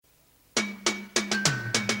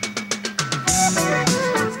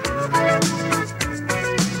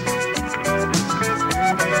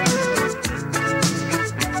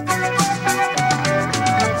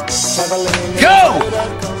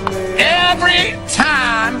every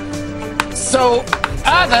time so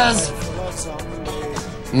others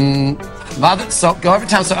go every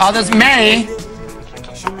time so others may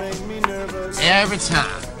every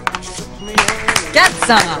time. Get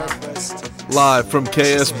some. Live from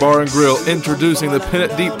KS Bar and Grill, introducing the Pin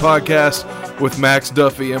It Deep podcast with Max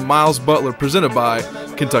Duffy and Miles Butler, presented by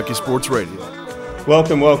Kentucky Sports Radio.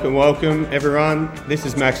 Welcome, everyone. This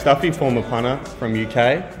is Max Duffy, former punter from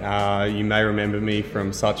UK. You may remember me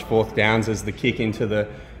from such fourth downs as the kick into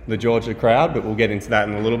the Georgia crowd, but we'll get into that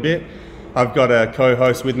in a little bit. I've got a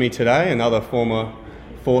co-host with me today, another former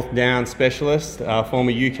fourth down specialist,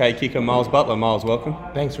 former UK kicker, Miles Butler. Miles, welcome.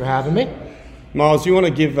 Thanks for having me. Miles, you want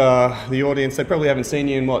to give the audience, they probably haven't seen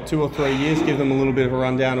you in, 2 or 3 years, give them a little bit of a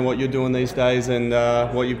rundown of what you're doing these days and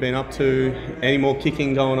what you've been up to, any more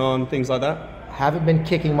kicking going on, things like that? Haven't been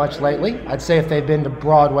kicking much lately. I'd say if they've been to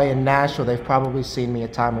Broadway in Nashville, they've probably seen me a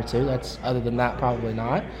time or two. Other than that, probably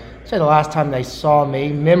not. I'd say the last time they saw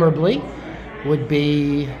me, memorably, would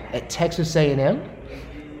be at Texas A&M.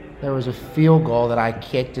 There was a field goal that I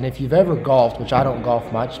kicked, and if you've ever golfed, which I don't golf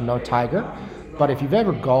much, I'm no Tiger, but if you've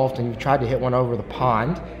ever golfed and you've tried to hit one over the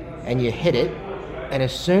pond and you hit it, and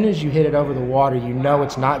as soon as you hit it over the water, you know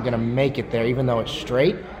it's not going to make it there, even though it's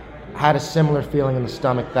straight. I had a similar feeling in the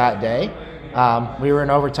stomach that day. We were in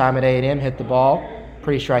overtime at A&M, hit the ball.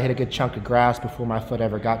 Pretty sure I hit a good chunk of grass before my foot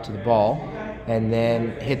ever got to the ball, and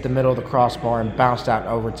then hit the middle of the crossbar and bounced out in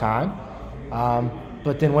overtime.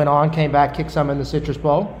 But then went on, came back, kicked some in the Citrus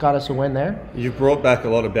Bowl, got us a win there. You've brought back a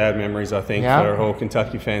lot of bad memories, I think, for all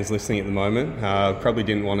Kentucky fans listening at the moment. Probably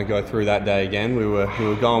didn't want to go through that day again. We were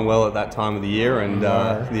going well at that time of the year, and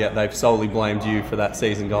they've solely blamed you for that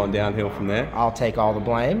season going downhill from there. I'll take all the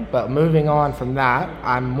blame. But moving on from that,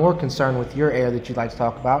 I'm more concerned with your error that you'd like to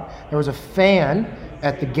talk about. There was a fan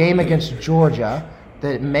at the game against Georgia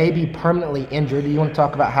that may be permanently injured. Do you want to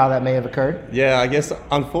talk about how that may have occurred? Yeah, I guess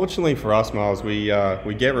unfortunately for us, Miles, we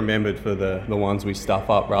get remembered for the ones we stuff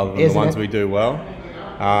up rather than the ones we do well,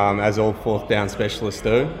 as all fourth down specialists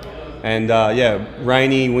do. And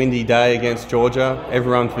rainy, windy day against Georgia.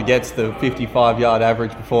 Everyone forgets the 55-yard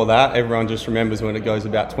average before that. Everyone just remembers when it goes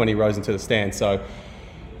about 20 rows into the stand. So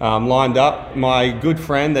lined up, my good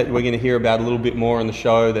friend that we're going to hear about a little bit more on the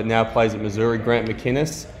show that now plays at Missouri, Grant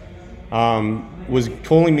McInnes, was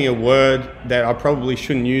calling me a word that I probably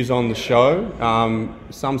shouldn't use on the show,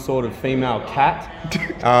 some sort of female cat,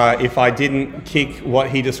 if I didn't kick what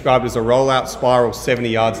he described as a rollout spiral 70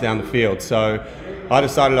 yards down the field. So I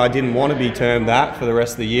decided I didn't want to be termed that for the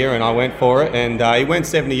rest of the year, and I went for it, and he went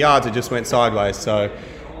 70 yards, it just went sideways. So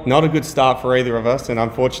not a good start for either of us, and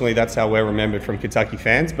unfortunately that's how we're remembered from Kentucky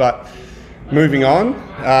fans. But moving on,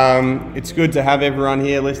 it's good to have everyone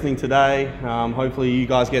here listening today. Hopefully you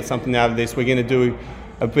guys get something out of this. We're going to do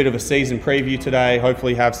a bit of a season preview today,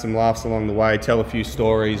 hopefully have some laughs along the way, tell a few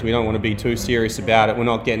stories. We don't want to be too serious about it. We're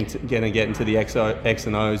not going to get into the X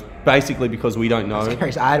and O's, basically because we don't know.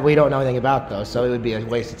 We don't know anything about those, so it would be a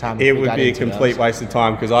waste of time. It would be a complete waste of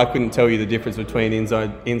time because I couldn't tell you the difference between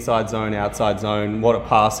inside zone, outside zone, what a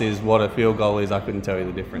pass is, what a field goal is. I couldn't tell you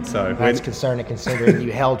the difference. So that's concerning considering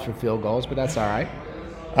you held for field goals, but that's all right.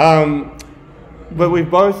 But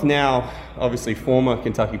we've both now, obviously, former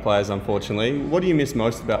Kentucky players, unfortunately. What do you miss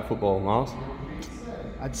most about football, Miles?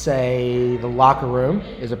 I'd say the locker room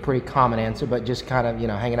is a pretty common answer, but just kind of,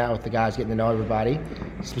 hanging out with the guys, getting to know everybody.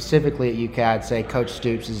 Specifically at UK, I'd say Coach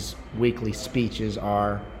Stoops' weekly speeches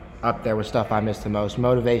are up there with stuff I miss the most.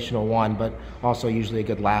 Motivational one, but also usually a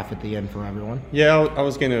good laugh at the end for everyone. Yeah, I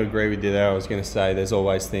was going to agree with you there. I was going to say there's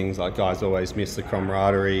always things like guys always miss the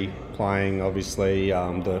camaraderie, playing, obviously.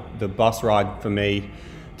 The bus ride for me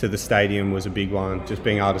to the stadium was a big one, just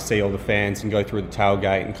being able to see all the fans and go through the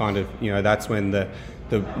tailgate and kind of, that's when the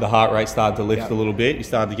heart rate started to lift a little bit. You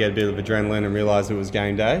started to get a bit of adrenaline and realise it was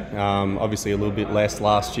game day. Obviously a little bit less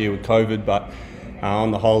last year with COVID, but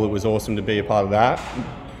on the whole it was awesome to be a part of that.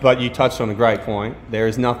 But you touched on a great point. There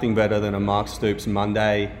is nothing better than a Mark Stoops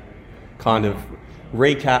Monday kind of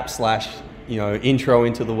recap / intro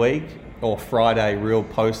into the week, or Friday real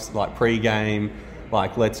post, like pre-game,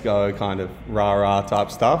 like let's go kind of rah-rah type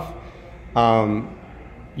stuff.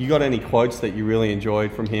 You got any quotes that you really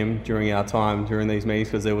enjoyed from him during our time during these meetings?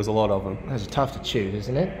 Because there was a lot of them. It was tough to choose,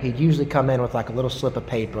 isn't it? He'd usually come in with like a little slip of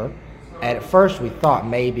paper. And at first we thought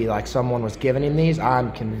maybe like someone was giving him these.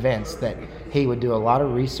 I'm convinced that he would do a lot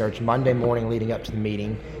of research Monday morning leading up to the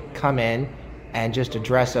meeting, come in and just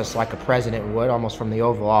address us like a president would, almost from the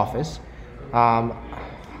Oval Office.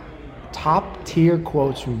 Top tier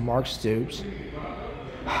quotes from Mark Stoops.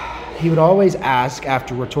 He would always ask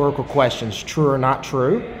after rhetorical questions, true or not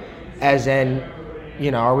true, as in,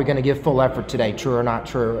 are we going to give full effort today? True or not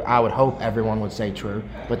true? I would hope everyone would say true.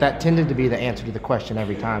 But that tended to be the answer to the question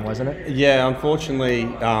every time, wasn't it? Yeah, unfortunately,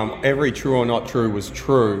 every true or not true was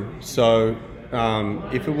true. So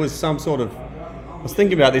if it was some sort of... I was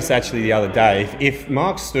thinking about this actually the other day. If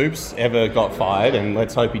Mark Stoops ever got fired, and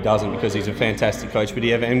let's hope he doesn't because he's a fantastic coach, but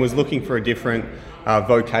and was looking for a different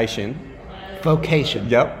vocation. Vocation.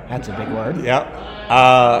 Yep. That's a big word. Yep.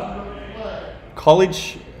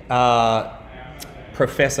 College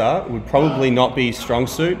professor would probably not be strong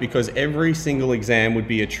suit because every single exam would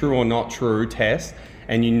be a true or not true test,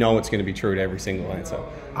 and it's going to be true to every single answer.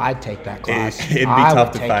 I'd take that class. It'd be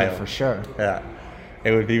tough to fail. I would take it for sure. Yeah,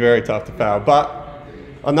 it would be very tough to fail. But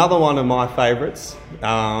another one of my favourites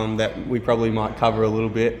that we probably might cover a little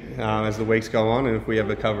bit as the weeks go on, and if we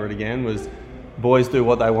ever cover it again, was boys do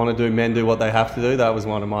what they want to do, men do what they have to do. That was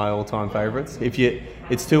one of my all-time favourites.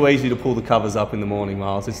 It's too easy to pull the covers up in the morning,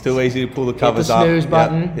 Miles. It's too easy to pull the covers up. Hit the snooze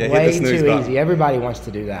button. Yeah, way hit the snooze too button. Easy. Everybody wants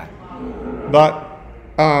to do that. But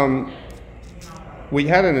we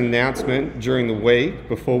had an announcement during the week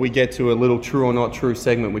before we get to a little true or not true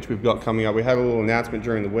segment, which we've got coming up. We had a little announcement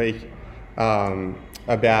during the week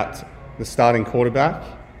about the starting quarterback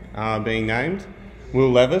being named, Will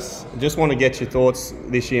Levis. I just want to get your thoughts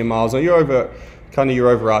this year, Miles. Your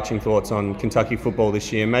overarching thoughts on Kentucky football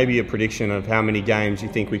this year, maybe a prediction of how many games you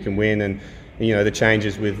think we can win, and the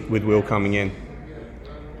changes with Will coming in.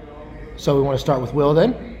 So we want to start with Will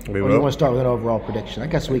then? We or will. do you want to start with an overall prediction? I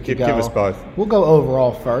guess we could Give us both. We'll go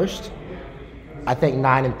overall first. I think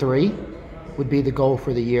 9-3 would be the goal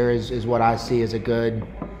for the year. Is what I see as a good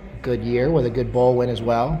year with a good bowl win as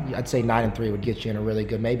well. I'd say 9-3 would get you in a really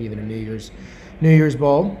good, maybe even a New Year's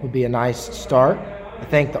Bowl would be a nice start. I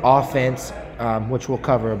think the offense, which we'll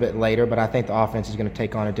cover a bit later, but I think the offense is going to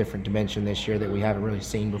take on a different dimension this year that we haven't really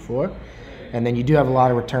seen before. And then you do have a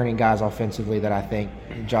lot of returning guys offensively that I think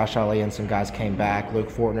Josh Ali and some guys came back. Luke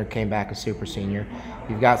Fortner came back as super senior.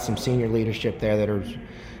 You've got some senior leadership there that are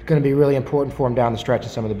going to be really important for him down the stretch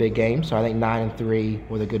of some of the big games. So I think 9-3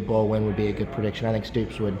 with a good bowl win would be a good prediction. I think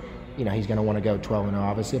Stoops would, he's going to want to go 12-0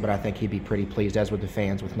 obviously, but I think he'd be pretty pleased, as with the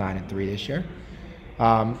fans, with 9-3 this year.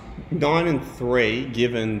 9-3,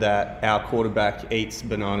 given that our quarterback eats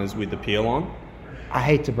bananas with the peel on. I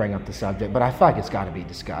hate to bring up the subject, but I feel like it's got to be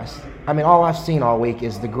discussed. I mean, all I've seen all week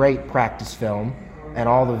is the great practice film and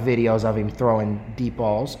all the videos of him throwing deep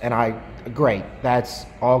balls, and great, that's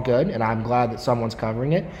all good, and I'm glad that someone's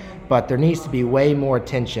covering it, but there needs to be way more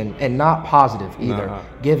attention, and not positive either,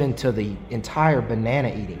 given to the entire banana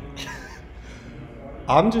eating.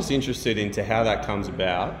 I'm just interested into how that comes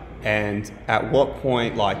about. And at what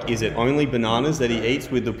point, is it only bananas that he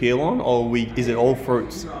eats with the peel on, or is it all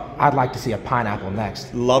fruits? I'd like to see a pineapple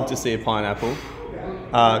next. Love to see a pineapple.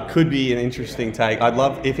 Could be an interesting take. I'd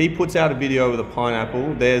love, if he puts out a video with a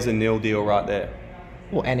pineapple, there's a nil deal right there.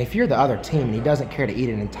 Well, and if you're the other team and he doesn't care to eat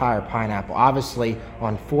an entire pineapple, obviously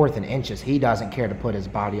on 4th and inches, he doesn't care to put his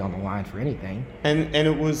body on the line for anything. And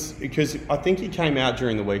it was because I think he came out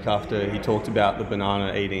during the week after he talked about the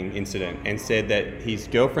banana eating incident and said that his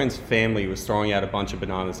girlfriend's family was throwing out a bunch of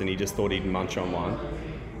bananas and he just thought he'd munch on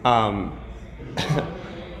one.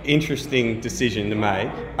 Interesting decision to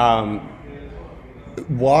make.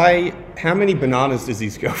 How many bananas does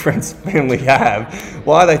his girlfriend's family have?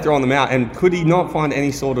 Why are they throwing them out? And could he not find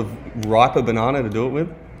any sort of riper banana to do it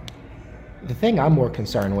with? The thing I'm more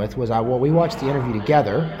concerned with was we watched the interview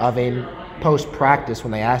together of him post-practice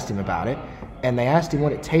when they asked him about it, and they asked him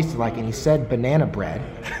what it tasted like, and he said banana bread.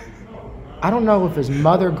 I don't know if his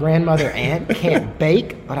mother, grandmother, aunt can't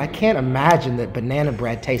bake, but I can't imagine that banana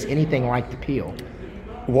bread tastes anything like the peel.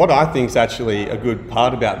 What I think is actually a good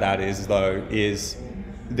part about that is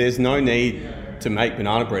there's no need to make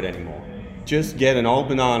banana bread anymore. Just get an old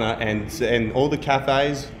banana and all the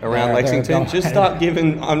cafes around Lexington, just start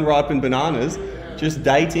giving unripened bananas, just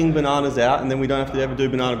dating bananas out, and then we don't have to ever do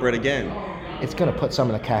banana bread again. It's going to put some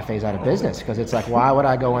of the cafes out of business because it's like, why would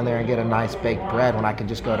I go in there and get a nice baked bread when I can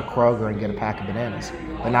just go to Kroger and get a pack of bananas?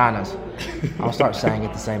 I'll start saying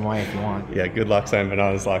it the same way if you want. Yeah, good luck saying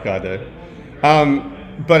bananas like I do.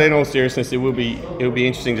 But in all seriousness, it will be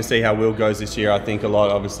interesting to see how Will goes this year. I think a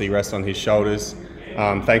lot obviously rests on his shoulders.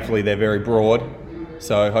 Thankfully, they're very broad,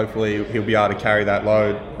 so hopefully he'll be able to carry that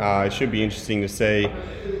load. It should be interesting to see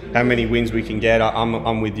how many wins we can get.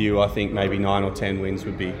 I'm with you. I think maybe 9 or 10 wins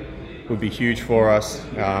would be huge for us.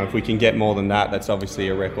 If we can get more than that, that's obviously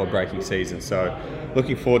a record-breaking season. So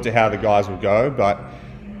looking forward to how the guys will go. But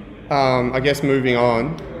I guess moving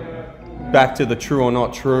on, back to the true or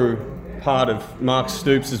not true part of Mark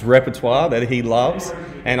Stoops' repertoire that he loves.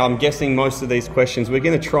 And I'm guessing most of these questions, we're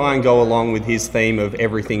going to try and go along with his theme of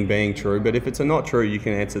everything being true. But if it's a not true, you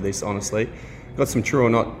can answer this honestly. Got some true or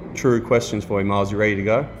not true questions for you, Miles. You ready to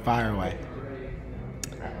go? Fire away.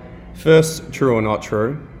 First, true or not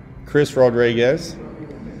true. Chris Rodriguez,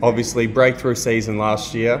 obviously breakthrough season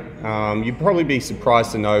last year. You'd probably be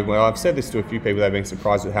surprised to know, well, I've said this to a few people, they've been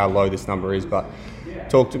surprised with how low this number is, but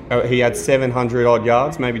he had 700 odd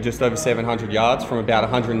yards, maybe just over 700 yards from about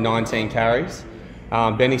 119 carries.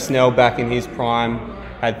 Benny Snell, back in his prime,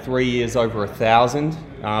 had 3 years over 1,000,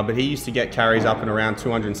 but he used to get carries up and around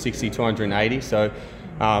 260, 280, so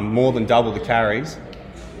more than double the carries.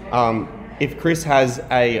 If Chris has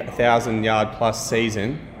a 1,000-yard plus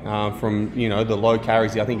season from the low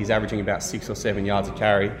carries, I think he's averaging about 6 or 7 yards a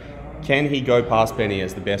carry, can he go past Benny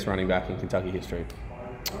as the best running back in Kentucky history?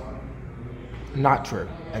 Not true.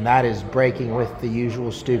 And that is breaking with the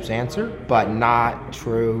usual Stoops answer, but not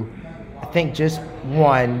true. I think just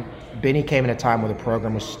one, Benny came in a time where the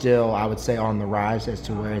program was still, I would say, on the rise as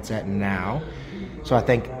to where it's at now. So I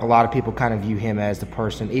think a lot of people kind of view him as the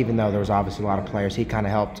person, even though there was obviously a lot of players, he kind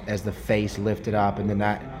of helped as the face lifted up. And then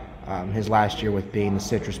that his last year with being the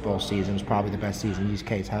Citrus Bowl season was probably the best season East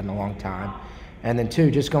Cape's had in a long time. And then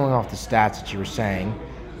two, just going off the stats that you were saying,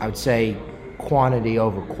 I would say quantity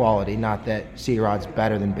over quality. Not that C-Rod's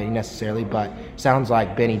better than Benny necessarily, but sounds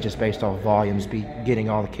like Benny, just based off volumes, be getting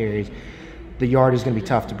all the carries. The yard is going to be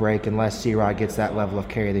tough to break unless C-Rod gets that level of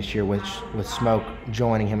carry this year, which with Smoke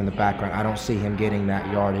joining him in the background, I don't see him getting that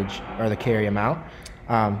yardage or the carry amount.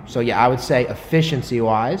 So yeah, I would say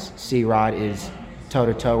efficiency-wise, C-Rod is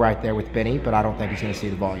toe-to-toe right there with Benny, but I don't think he's going to see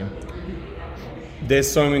the volume. There's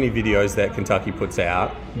so many videos that Kentucky puts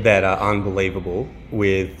out that are unbelievable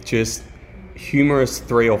with just humorous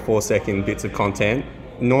 3 or 4 second bits of content,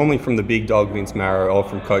 normally from the big dog Vince Marrow or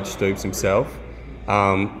from Coach Stoops himself.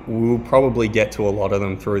 We'll probably get to a lot of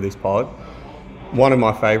them through this pod. One of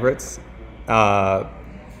my favourites, the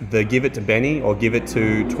give it to Benny or give it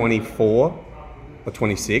to 24 or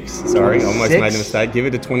 26. Sorry, I almost made a mistake. Give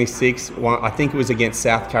it to 26. I think it was against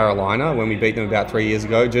South Carolina when we beat them about 3 years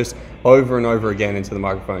ago. Just over and over again into the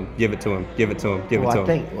microphone. Give it to him. Give it to him. Give it to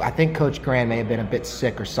him. I think Coach Grand may have been a bit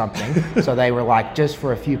sick or something. So they were like, just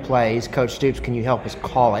for a few plays, Coach Stoops, can you help us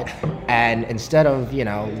call it? And instead of,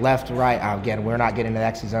 left, right, again, we're not getting into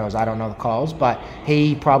X's and O's. I don't know the calls. But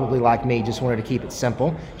he probably, like me, just wanted to keep it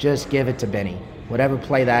simple. Just give it to Benny. Whatever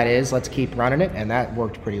play that is, let's keep running it. And that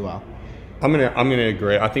worked pretty well. I'm gonna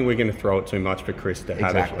agree. I think we're gonna throw it too much for Chris to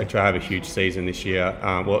have a huge season this year.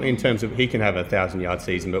 Well, in terms of he can have a 1,000-yard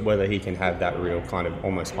season, but whether he can have that real kind of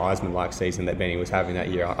almost Heisman-like season that Benny was having that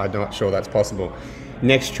year, I'm not sure that's possible.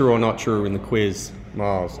 Next true or not true in the quiz,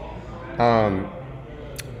 Miles.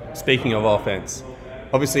 Speaking of offense,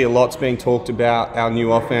 obviously a lot's being talked about our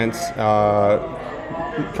new offense.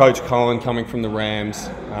 Coach Cohen coming from the Rams,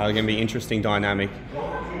 going to be interesting dynamic.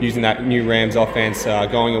 Using that new Rams offense,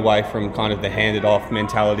 going away from kind of the handed-off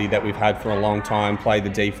mentality that we've had for a long time, play the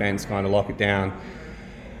defense, kind of lock it down.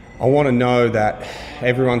 I want to know that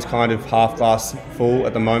everyone's kind of half glass full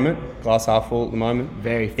at the moment, glass half full at the moment.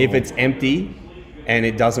 Very full. If it's empty and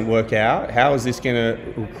it doesn't work out, how is this going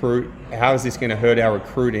to recruit? How is this going to hurt our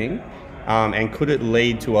recruiting? And could it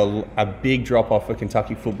lead to a big drop-off for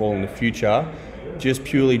Kentucky football in the future? Just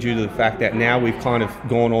purely due to the fact that now we've kind of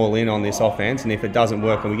gone all in on this offense, and if it doesn't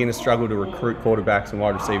work, are we going to struggle to recruit quarterbacks and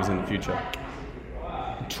wide receivers in the future?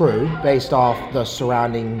 True, based off the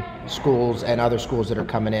surrounding schools and other schools that are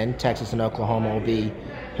coming in. Texas and Oklahoma will be,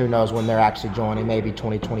 who knows when they're actually joining, maybe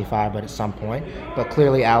 2025, but at some point. But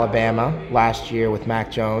clearly Alabama last year with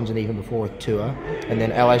Mac Jones and even before with Tua. And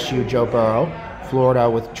then LSU, Joe Burrow. Florida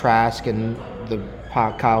with Trask and the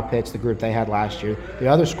Kyle Pitts, the group they had last year. The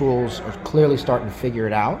other schools are clearly starting to figure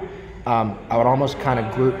it out. I would almost kind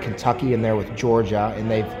of group Kentucky in there with Georgia,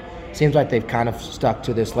 and seems like they've kind of stuck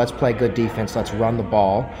to this, let's play good defense, let's run the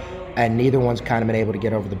ball, and neither one's kind of been able to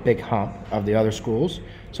get over the big hump of the other schools.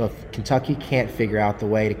 So if Kentucky can't figure out the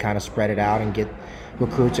way to kind of spread it out and get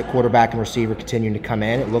recruits at quarterback and receiver continuing to come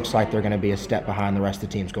in, it looks like they're going to be a step behind the rest of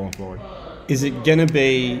the teams going forward. Is it going to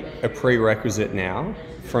be a prerequisite now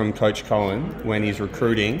from Coach Cohen when he's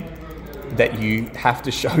recruiting that you have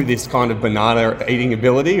to show this kind of banana eating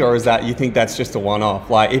ability, or is that you think that's just a one-off?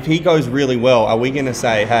 Like, if he goes really well, are we going to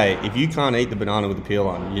say, hey, if you can't eat the banana with the peel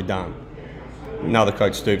on, you're done? Another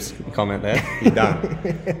Coach Stoops comment there. You're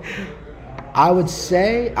done. I would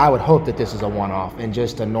hope that this is a one-off and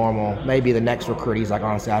just a normal, maybe the next recruit, he's like,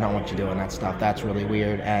 honestly, I don't want you doing that stuff. That's really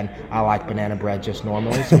weird, and I like banana bread just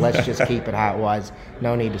normally, so let's just keep it how it was.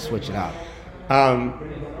 No need to switch it up. I'm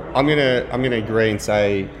gonna agree and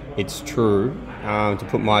say it's true, to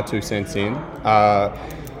put my 2 cents in.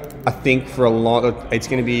 I think it's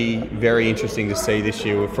going to be very interesting to see this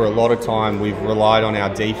year. For a lot of time, we've relied on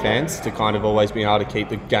our defense to kind of always be able to keep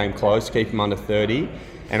the game close, keep them under 30.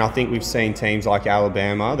 And I think we've seen teams like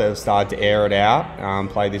Alabama that have started to air it out,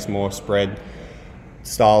 play this more spread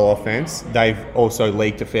style offense. They've also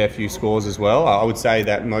leaked a fair few scores as well. I would say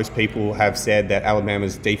that most people have said that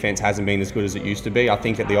Alabama's defense hasn't been as good as it used to be. I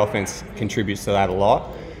think that the offense contributes to that a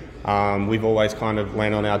lot. We've always kind of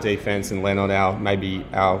lent on our defense and lent on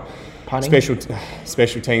our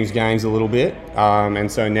special teams games a little bit.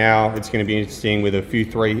 And so now it's going to be interesting with a few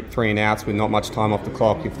three and outs with not much time off the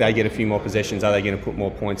clock. If they get a few more possessions, are they going to put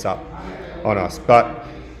more points up on us? But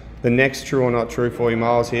the next true or not true for you,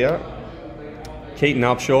 Miles, here, Keaton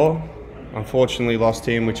Upshaw, unfortunately lost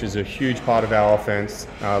him, which is a huge part of our offense.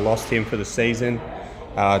 Lost him for the season.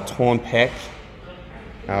 Torn pec,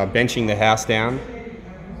 benching the house down.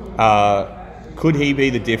 Could he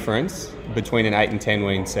be the difference between an 8 and 10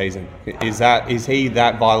 win season? Is he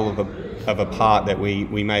that vital of a part that we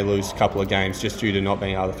may lose a couple of games just due to not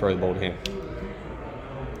being able to throw the ball to him?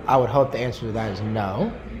 I would hope the answer to that is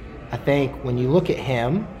no. I think when you look at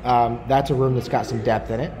him, that's a room that's got some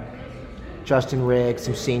depth in it. Justin Riggs,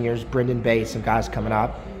 some seniors, Brendan Bates, some guys coming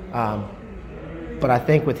up. But I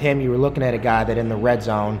think with him, you were looking at a guy that in the red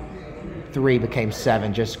zone, 3 became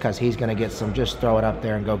 7 just because he's going to get some just throw it up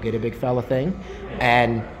there and go get a big fella thing.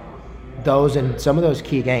 And some of those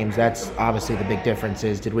key games, that's obviously the big difference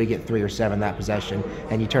is did we get 3 or 7 that possession,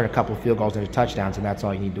 and you turn a couple of field goals into touchdowns, and that's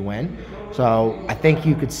all you need to win. So I think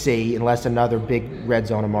you could see, unless another big red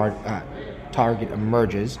zone target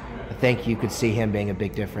emerges, I think you could see him being a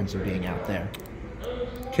big difference of being out there.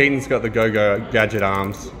 Keaton's got the go-go gadget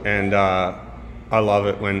arms, and I love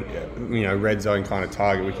it when, red zone kind of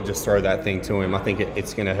target, we can just throw that thing to him. I think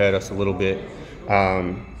it's going to hurt us a little bit.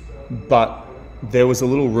 But there was a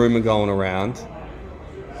little rumour going around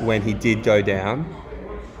when he did go down,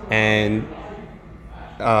 and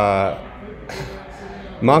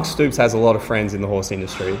Mark Stoops has a lot of friends in the horse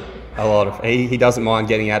industry. He doesn't mind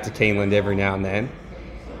getting out to Keeneland every now and then.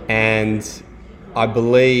 And I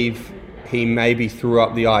believe he maybe threw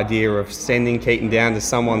up the idea of sending Keaton down to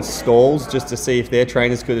someone's stalls just to see if their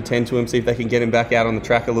trainers could attend to him, see if they can get him back out on the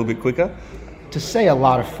track a little bit quicker. To say a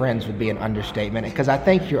lot of friends would be an understatement, because I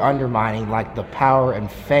think you're undermining the power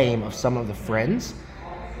and fame of some of the friends.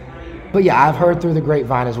 But yeah, I've heard through the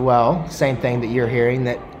grapevine as well, same thing that you're hearing,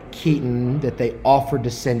 that Keaton, that they offered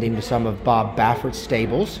to send him to some of Bob Baffert's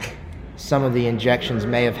stables. Some of the injections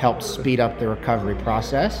may have helped speed up the recovery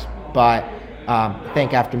process, but I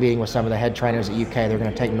think after meeting with some of the head trainers at UK, they're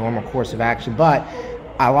going to take normal course of action. But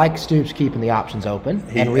I like Stoops keeping the options open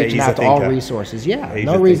and reaching out to all resources. Yeah,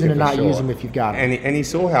 no reason to not use them if you've got them. And he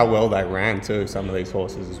saw how well they ran too, some of these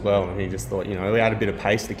horses as well, and he just thought, we had a bit of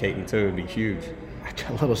pace to Keaton too, it'd be huge.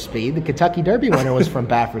 A little speed. The Kentucky Derby winner was from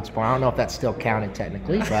Baffert's Barn. I don't know if that's still counted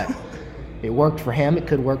technically, but it worked for him. It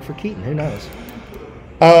could work for Keaton. Who knows?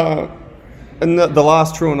 And the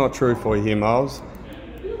last true or not true for you here, Miles.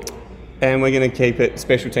 And we're going to keep it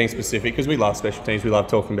special team specific because we love special teams. We love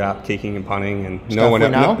talking about kicking and punting, and no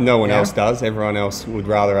one else does. Everyone else would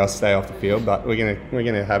rather us stay off the field, but we're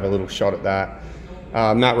going to have a little shot at that.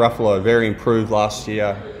 Matt Ruffalo, very improved last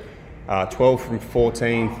year. 12 from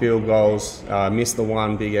 14 field goals. Missed the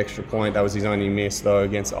one big extra point. That was his only miss though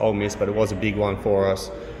against Ole Miss, but it was a big one for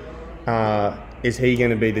us. Is he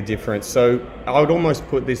going to be the difference? So I would almost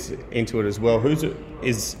put this into it as well.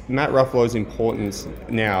 Is Matt Ruffalo's importance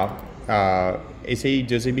now? Does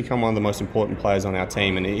he become one of the most important players on our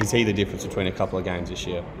team, and is he the difference between a couple of games this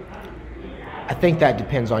year? I think that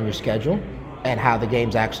depends on your schedule and how the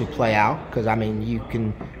games actually play out. Because you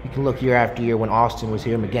can look year after year when Austin was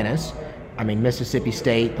here, McGinnis. Mississippi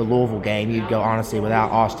State, the Louisville game, you'd go honestly without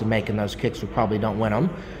Austin making those kicks, we probably don't win them.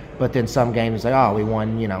 But then some games we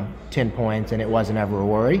won 10 points and it wasn't ever a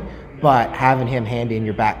worry. But having him handy in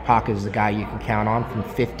your back pocket is the guy you can count on from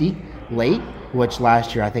 50 late. Which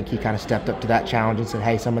last year I think he kind of stepped up to that challenge and said,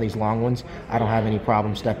 hey, some of these long ones, I don't have any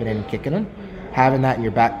problem stepping in and kicking them. Having that in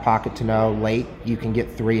your back pocket to know late you can get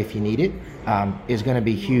 3 if you need it is going to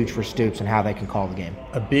be huge for Stoops and how they can call the game.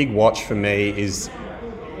 A big watch for me is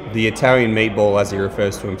the Italian meatball, as he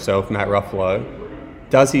refers to himself, Matt Ruffalo.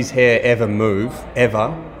 Does his hair ever move,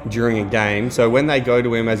 ever, during a game? So when they go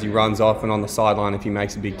to him as he runs off and on the sideline if he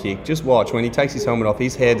makes a big kick, just watch. When he takes his helmet off,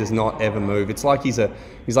 his hair does not ever move. It's like he's a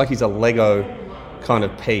Lego kind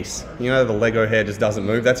of piece. The Lego hair just doesn't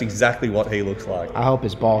move. That's exactly what he looks like. I hope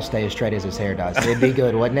his balls stay as straight as his hair does. It'd be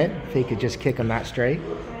good, wouldn't it, if he could just kick them that straight?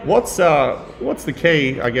 What's the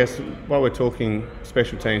key, I guess, while we're talking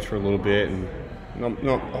special teams for a little bit, and not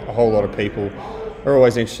a whole lot of people are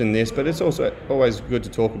always interested in this, but it's also always good to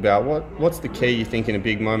talk about what's the key you think in a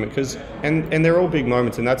big moment, because and they're all big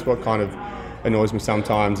moments, and that's what kind of annoys me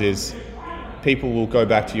sometimes is people will go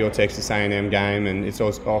back to your Texas A&M game, and it's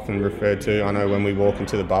also often referred to. I know when we walk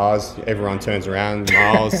into the bars, everyone turns around.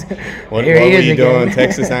 Miles, what are you doing,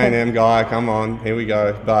 Texas A&M guy? Come on, here we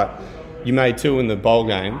go. But you made 2 in the bowl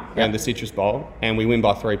game and the Citrus Bowl, and we win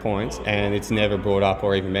by 3 points, and it's never brought up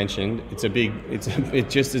or even mentioned.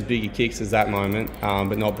 It's just as big a kicks as that moment,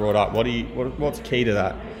 but not brought up. What's key to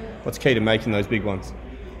that? What's key to making those big ones?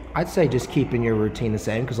 I'd say just keeping your routine the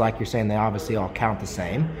same, because like you're saying, they obviously all count the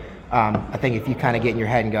same. I think if you kind of get in your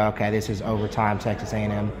head and go, okay, this is overtime, Texas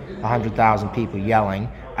A&M, 100,000 people yelling,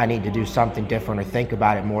 I need to do something different or think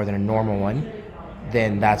about it more than a normal one,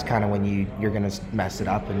 then that's kind of when you're going to mess it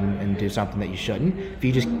up and do something that you shouldn't. If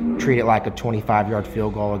you just treat it like a 25-yard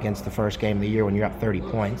field goal against the first game of the year when you're up 30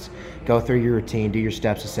 points, go through your routine, do your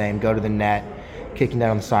steps the same, go to the net, kicking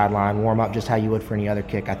down the sideline, warm up just how you would for any other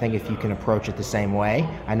kick. I think if you can approach it the same way,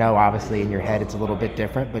 I know obviously in your head it's a little bit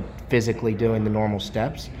different, but physically doing the normal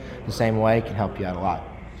steps the same way can help you out a lot.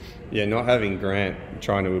 Yeah, not having Grant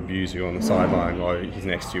trying to abuse you on the sideline while he's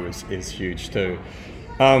next to you is huge too.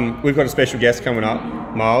 We've got a special guest coming up,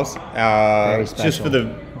 Miles. Very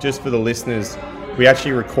special. Just for the listeners, we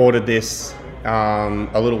actually recorded this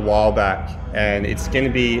a little while back, and it's going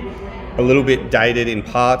to be a little bit dated in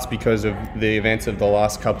parts because of the events of the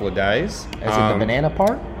last couple of days. As in the banana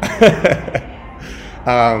part?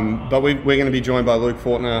 But we're going to be joined by Luke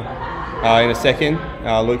Fortner in a second.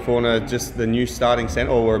 Luke Fortner, just the new starting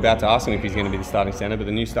centre, or we're about to ask him if he's going to be the starting centre, but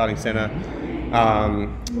the new starting centre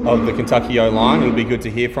of the Kentucky O-line. It'll be good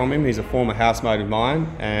to hear from him. He's a former housemate of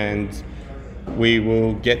mine, and we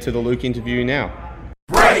will get to the Luke interview now.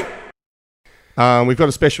 Right. We've got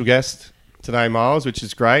a special guest today, Miles, which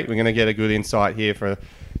is great. We're going to get a good insight here for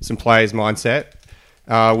some players' mindset.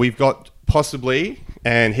 We've got possibly,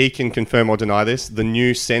 and he can confirm or deny this, the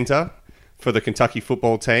new centre for the Kentucky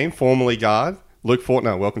football team, formerly guard, Luke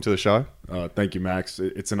Fortner. Welcome to the show. Thank you, Max.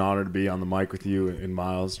 It's an honor to be on the mic with you and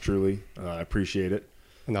Miles, truly. I appreciate it.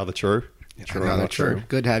 Another true. Another true.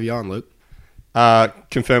 Good to have you on, Luke.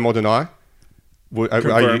 Confirm or deny?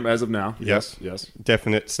 Confirm as of now. Yes. Yes.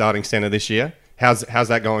 Definite starting centre this year. How's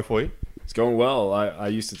that going for you? It's going well. I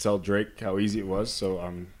used to tell Drake how easy it was, so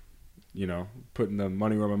I'm, putting the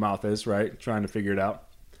money where my mouth is, right? Trying to figure it out.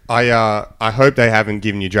 I hope they haven't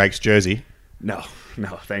given you Drake's jersey. No,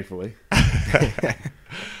 thankfully.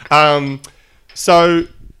 So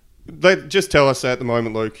just tell us at the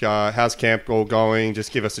moment, Luke, how's camp all going?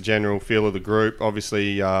 Just give us a general feel of the group.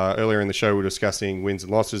 Obviously, earlier in the show we were discussing wins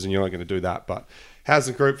and losses, and you're not going to do that. But how's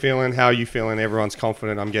the group feeling? How are you feeling? Everyone's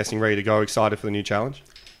confident, I'm guessing, ready to go, excited for the new challenge?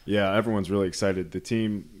 Yeah, everyone's really excited. The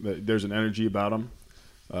team, there's an energy about them.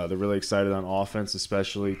 They're really excited on offense,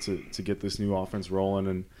 especially to get this new offense rolling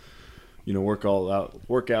and work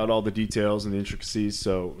out all the details and the intricacies.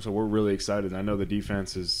 So we're really excited. I know the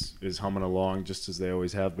defense is humming along just as they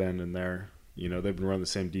always have been, and they've been running the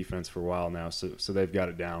same defense for a while now. So they've got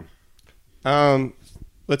it down.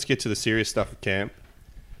 Let's get to the serious stuff of camp.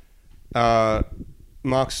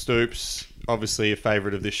 Mark Stoops, obviously a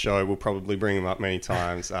favourite of this show. We'll probably bring him up many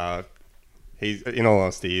times. He's, in all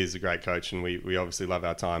honesty, he is a great coach, and we obviously love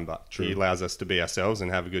our time, but He allows us to be ourselves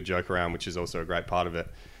and have a good joke around, which is also a great part of it.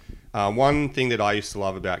 One thing that I used to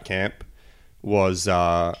love about camp was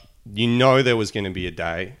there was going to be a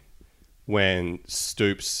day when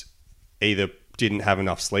Stoops either didn't have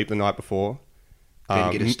enough sleep the night before.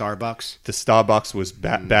 Didn't get a Starbucks. The Starbucks was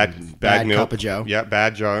bad milk. Cup of Joe. Yeah,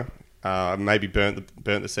 bad Joe. Maybe burnt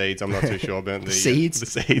the seeds. I'm not too sure. Burnt the seeds. The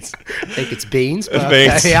seeds. I think it's beans. It's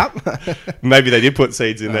beans. Yeah. Maybe they did put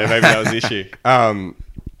seeds in there. Maybe that was the issue.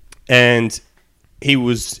 And he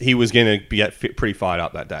was going to get pretty fired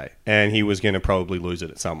up that day, and he was going to probably lose it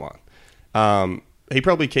at someone. He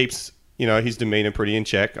probably keeps his demeanor pretty in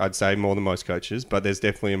check, I'd say, more than most coaches, but there's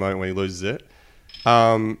definitely a moment when he loses it.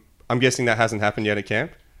 I'm guessing that hasn't happened yet at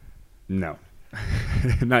camp? No,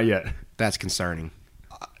 not yet. That's concerning.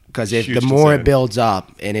 Because the more it builds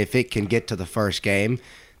up, and if it can get to the first game,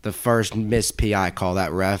 the first missed PI call,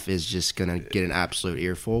 that ref is just going to get an absolute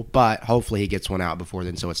earful. But hopefully he gets one out before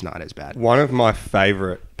then, so it's not as bad. One of my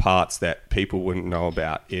favorite parts that people wouldn't know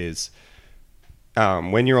about is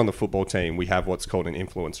when you're on the football team, we have what's called an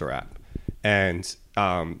influencer app. And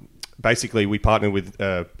basically we partner with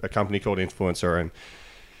a company called Influencer, and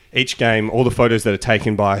each game, all the photos that are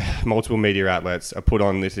taken by multiple media outlets are put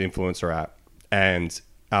on this influencer app. And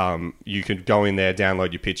you could go in there,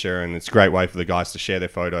 download your picture, and it's a great way for the guys to share their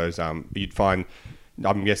photos. You'd find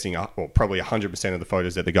I'm guessing, probably 100% of the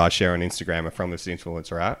photos that the guys share on Instagram are from this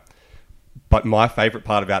influencer app. But my favorite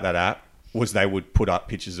part about that app was they would put up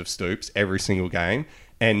pictures of Stoops every single game,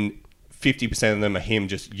 and 50% of them are him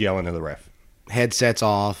just yelling at the ref. Headset's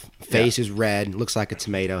off, face is red, looks like a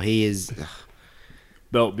tomato. He is...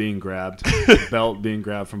 Belt being grabbed. Belt being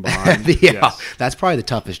grabbed from behind. That's probably the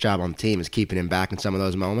toughest job on the team, is keeping him back in some of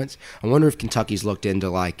those moments. I wonder if Kentucky's looked into,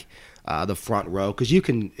 like, the front row, because you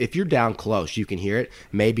can, if you're down close, you can hear it.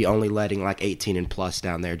 Maybe only letting like 18 and plus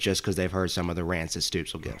down there, just because they've heard some of the rants that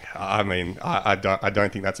Stoops will give. I mean, I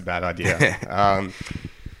don't think that's a bad idea.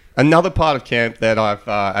 Another part of camp that I've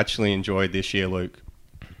actually enjoyed this year, Luke,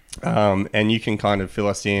 and you can kind of fill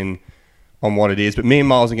us in on what it is, but me and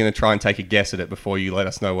Miles are going to try and take a guess at it before you let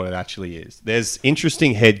us know what it actually is. There's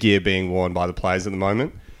interesting headgear being worn by the players at the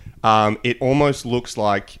moment. It almost looks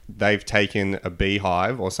like they've taken a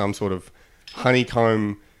beehive or some sort of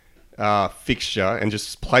honeycomb fixture and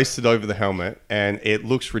just placed it over the helmet, and it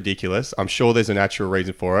looks ridiculous. I'm sure there's a natural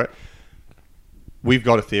reason for it. We've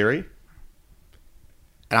got a theory.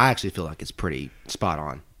 And I actually feel like it's pretty spot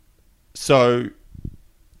on. So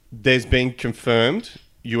there's been confirmed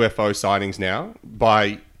UFO sightings now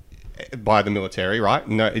by the military, right?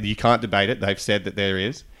 No, you can't debate it. They've said that there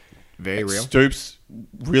is. Very real. Stoops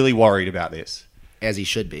really worried about this, as he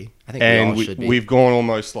should be. I think we all should be. We've gone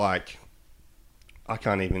almost like I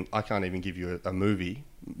can't even give you a movie.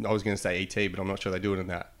 I was going to say E.T., but I'm not sure they do it in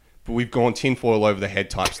that. But we've gone tinfoil over the head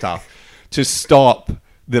type stuff to stop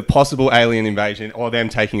the possible alien invasion or them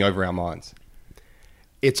taking over our minds.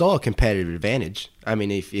 It's all a competitive advantage. I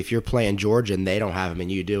mean, if you're playing Georgia and they don't have him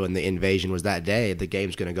and you do, and the invasion was that day, the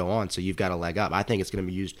game's going to go on, so you've got a leg up. I think it's going to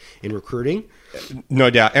be used in recruiting.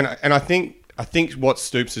 No doubt. And I think what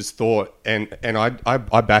Stoops has thought, and I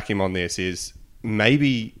back him on this, is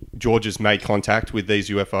maybe Georgia's made contact with these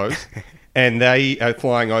UFOs and they are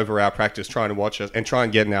flying over our practice trying to watch us and try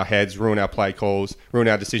and get in our heads, ruin our play calls, ruin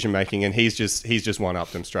our decision making, and he's just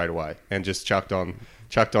one-upped them straight away and just chucked on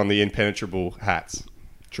the impenetrable hats.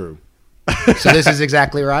 True. So this is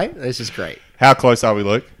exactly right. This is great. How close are we,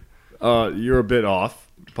 Luke? You're a bit off,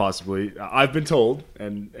 possibly. I've been told,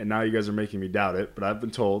 and now you guys are making me doubt it, but I've been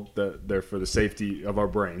told that they're for the safety of our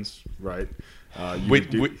brains, right?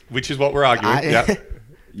 Which is what we're arguing.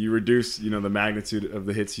 You reduce, the magnitude of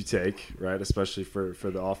the hits you take, right? Especially for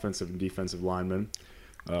the offensive and defensive linemen.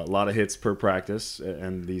 A lot of hits per practice,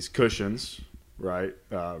 and these cushions, right,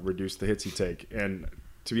 reduce the hits you take. And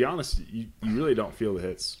to be honest, you really don't feel the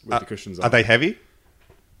hits with the cushions on. Are they heavy?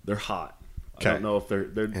 They're hot. Okay. I don't know if they're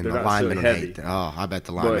And not the necessarily linemen heavy. I bet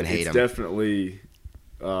the linemen hate them. It's definitely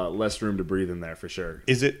less room to breathe in there for sure.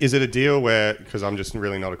 Is it a deal where, because I'm just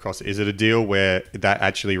really not across it, is it a deal where that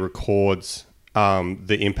actually records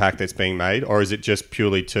the impact that's being made, or is it just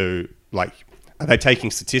purely to, like, are they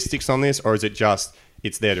taking statistics on this, or is it just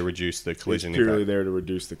it's there to reduce the collision It's purely impact? there to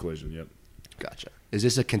reduce the collision, yep. Gotcha. Is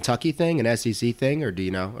this a Kentucky thing, an SEC thing, or do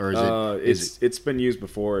you know? Or is it's been used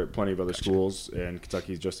before at plenty of other schools, and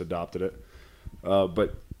Kentucky's just adopted it.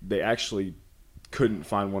 But they actually couldn't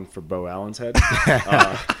find one for Bo Allen's head.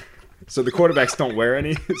 So the quarterbacks don't wear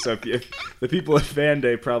any. So if the people at Fan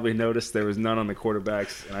Day probably noticed there was none on the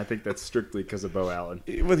quarterbacks, and I think that's strictly because of Bo Allen.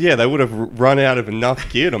 Well, yeah, they would have run out of enough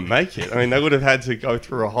gear to make it. I mean, they would have had to go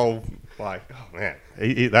through a whole, like, oh man,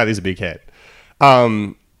 that is a big head.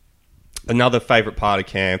 Another favourite part of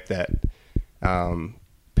camp that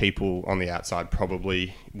people on the outside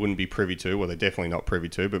probably wouldn't be privy to, well, they're definitely not privy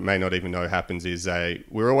to, but may not even know happens, is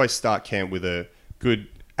we always start camp with a good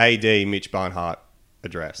AD Mitch Barnhart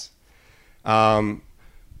address. One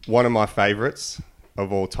of my favourites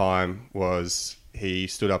of all time was he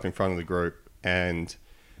stood up in front of the group and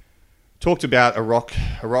talked about a rock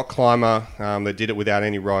climber that did it without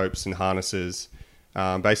any ropes and harnesses,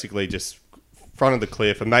 basically just front of the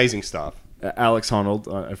cliff, amazing stuff. Alex Honnold,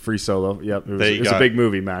 a free solo. Yep, it was a big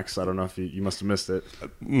movie, Max. I don't know if you must have missed it.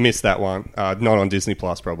 Missed that one. Not on Disney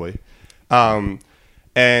Plus, probably.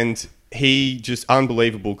 And he just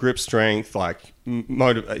unbelievable grip strength, like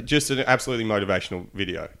just an absolutely motivational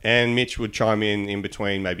video. And Mitch would chime in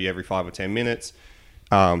between, maybe every 5 or 10 minutes,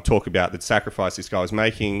 talk about the sacrifice this guy was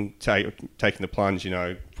making, taking the plunge,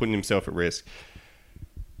 putting himself at risk.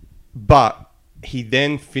 But he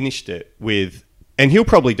then finished it with, and he'll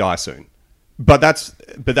probably die soon, but that's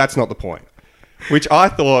not the point, which I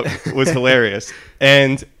thought was hilarious.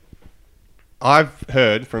 And I've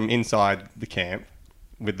heard from inside the camp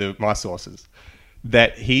with my sources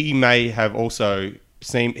that he may have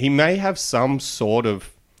some sort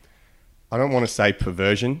of, I don't want to say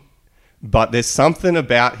perversion, but there's something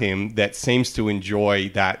about him that seems to enjoy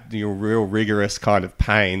that real rigorous kind of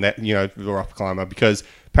pain that, the rock climber, because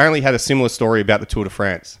apparently he had a similar story about the Tour de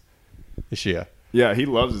France this year. Yeah, he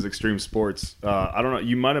loves his extreme sports. I don't know.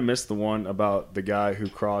 You might have missed the one about the guy who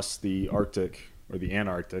crossed the Arctic or the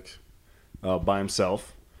Antarctic by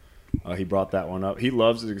himself. He brought that one up. He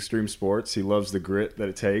loves his extreme sports. He loves the grit that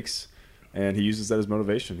it takes, and he uses that as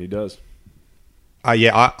motivation. He does.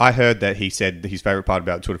 I heard that he said his favorite part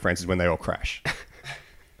about the Tour de France is when they all crash.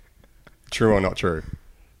 True or not true?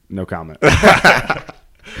 No comment.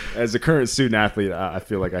 As a current student athlete, I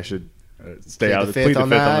feel like I should stay out of the fifth on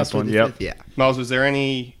this one. Yep. Yeah. Miles, was there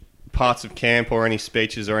any parts of camp or any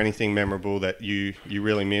speeches or anything memorable that you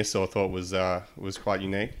really missed or thought was quite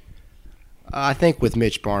unique? I think with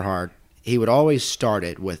Mitch Barnhart, he would always start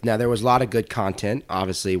it with, now there was a lot of good content,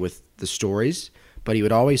 obviously, with the stories, but he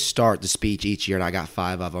would always start the speech each year, and I got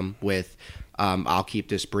 5 of them, with, I'll keep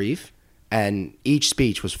this brief. And each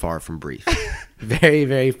speech was far from brief. Very,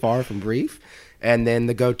 very far from brief. And then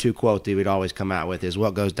the go-to quote that he would always come out with is,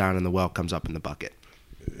 what goes down in the well comes up in the bucket.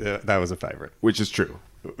 That was a favorite. Which is true.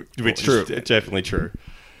 Definitely true.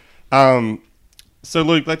 So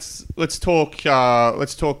Luke, let's talk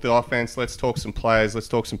the offense. Let's talk some players. Let's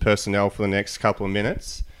talk some personnel for the next couple of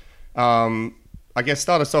minutes. I guess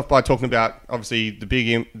start us off by talking about obviously the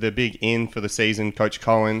big in for the season, Coach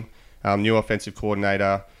Cohen, new offensive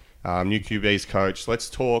coordinator, new QB's coach. Let's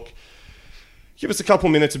talk. Give us a couple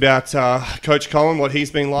minutes about Coach Cohen, what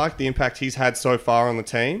he's been like, the impact he's had so far on the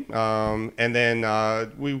team, and then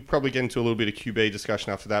we'll probably get into a little bit of QB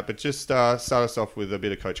discussion after that. But just start us off with a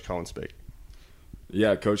bit of Coach Cohen speak.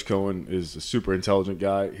 Yeah, Coach Cohen is a super intelligent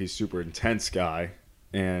guy. He's a super intense guy,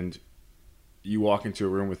 and you walk into a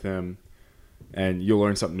room with him, and you'll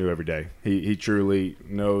learn something new every day. He truly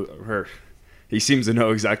knows her. He seems to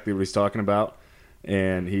know exactly what he's talking about.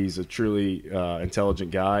 And he's a truly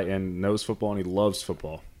intelligent guy and knows football, and he loves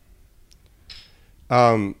football.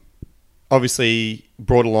 Obviously,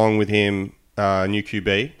 brought along with him new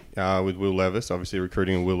QB with Will Levis, obviously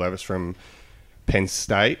recruiting Will Levis from Penn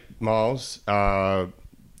State. Miles,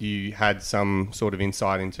 you had some sort of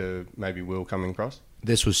insight into maybe Will coming across?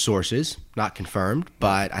 This was sources, not confirmed,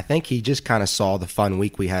 but I think he just kind of saw the fun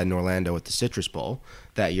week we had in Orlando at the Citrus Bowl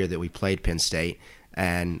that year that we played Penn State.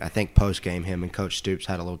 And I think post-game, him and Coach Stoops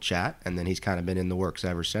had a little chat, and then he's kind of been in the works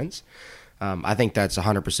ever since. I think that's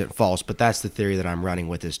 100% false, but that's the theory that I'm running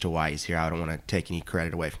with as to why he's here. I don't want to take any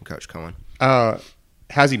credit away from Coach Cohen.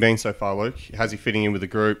 How's he been so far, Luke? How's he fitting in with the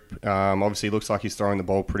group? Obviously, it looks like he's throwing the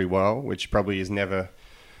ball pretty well, which probably is never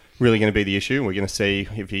really going to be the issue. We're going to see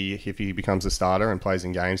if he becomes a starter and plays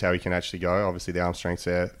in games, how he can actually go. Obviously, the arm strength's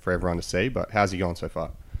there for everyone to see, but how's he going so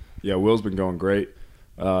far? Yeah, Will's been going great.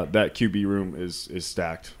 That QB room is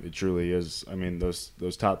stacked. It truly is. I mean, those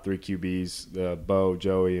top 3 QBs, Bo,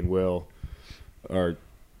 Joey, and Will, are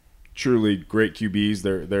truly great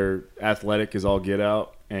QBs. They're athletic as all get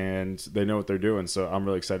out, and they know what they're doing. So I'm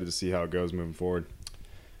really excited to see how it goes moving forward.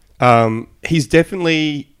 He's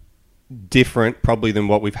definitely different, probably, than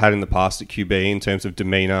what we've had in the past at QB in terms of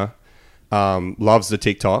demeanor. Loves the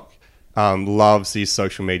TikTok. Loves his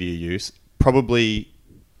social media use. Probably.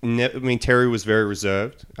 Terry was very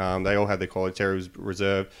reserved. They all had their quality. Terry was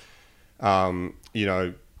reserved. Bo's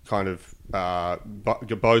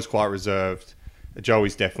quite reserved.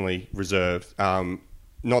 Joey's definitely reserved.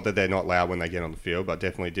 Not that they're not loud when they get on the field, but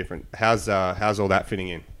definitely different. How's all that fitting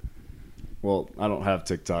in? Well, I don't have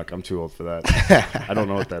TikTok. I'm too old for that. I don't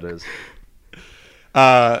know what that is.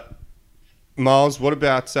 Miles, what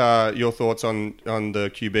about your thoughts on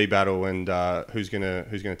the QB battle and who's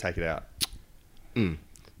gonna take it out?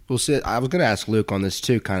 Well, Sid, I was going to ask Luke on this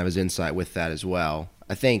too, kind of his insight with that as well.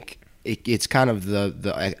 I think it's kind of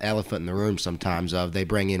the elephant in the room sometimes of they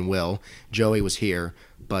bring in Will. Joey was here,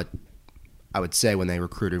 but I would say when they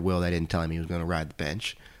recruited Will, they didn't tell him he was going to ride the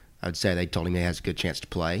bench. I would say they told him he has a good chance to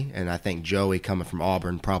play. And I think Joey, coming from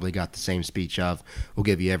Auburn, probably got the same speech of, we'll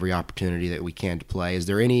give you every opportunity that we can to play.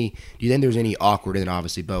 Do you think there's any awkward, and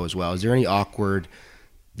obviously Bo as well, is there any awkward,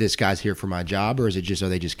 this guy's here for my job, or is it just, are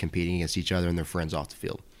they just competing against each other and they're friends off the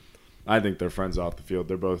field? I think they're friends off the field.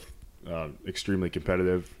 They're both extremely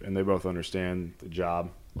competitive, and they both understand the job,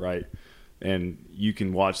 right? And you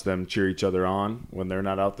can watch them cheer each other on when they're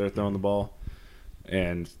not out there throwing the ball.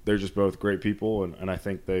 And they're just both great people, and I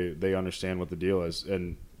think they understand what the deal is.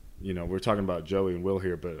 And, we're talking about Joey and Will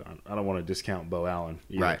here, but I don't want to discount Bo Allen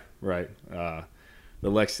either. Right. The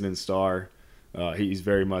Lexington star, he's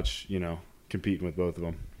very much, competing with both of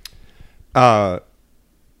them.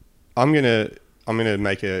 I'm gonna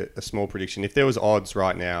make a small prediction. If there was odds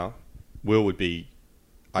right now, Will would be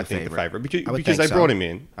the favorite because they so. brought him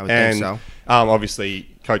in. I would think so.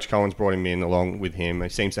 Obviously, Coach Collins brought him in along with him. He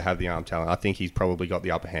seems to have the arm talent. I think he's probably got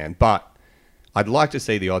the upper hand. But I'd like to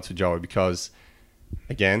see the odds for Joey because,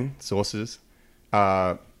 again, sources,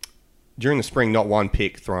 during the spring, not one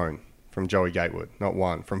pick thrown from Joey Gatewood. Not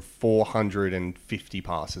one. From 450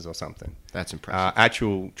 passes or something. That's impressive.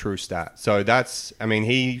 Actual true stat. So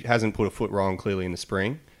he hasn't put a foot wrong clearly in the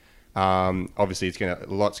spring. Obviously, a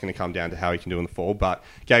lot's going to come down to how he can do in the fall, but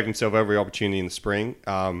gave himself every opportunity in the spring.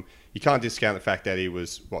 You can't discount the fact that he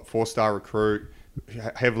was, 4-star recruit,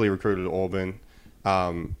 heavily recruited at Auburn.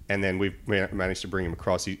 And then we've managed to bring him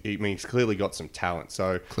across. He's clearly got some talent.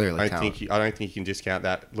 So I don't think you can discount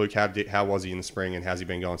that. Luke, how was he in the spring, and how's he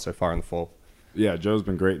been going so far in the fall? Yeah, Joe's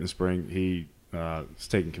been great in the spring. He's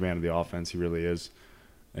taking command of the offense. He really is,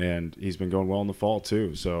 and he's been going well in the fall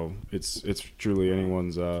too. So it's truly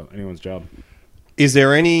anyone's job. Is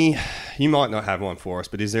there any? You might not have one for us,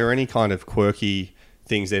 but is there any kind of quirky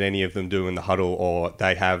things that any of them do in the huddle, or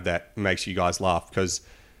they have that makes you guys laugh? Because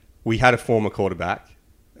we had a former quarterback.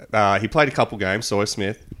 He played a couple games, Sawyer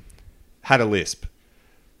Smith, had a lisp,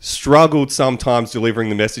 struggled sometimes delivering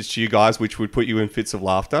the message to you guys, which would put you in fits of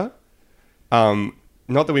laughter.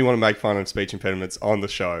 Not that we want to make fun of speech impediments on the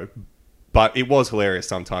show, but it was hilarious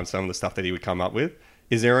sometimes, some of the stuff that he would come up with.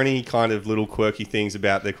 Is there any kind of little quirky things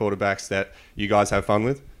about their quarterbacks that you guys have fun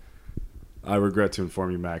with? I regret to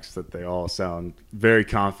inform you, Max, that they all sound very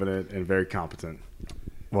confident and very competent.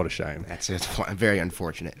 What a shame. That's very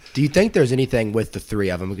unfortunate. Do you think there's anything with the three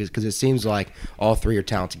of them? Because it seems like all three are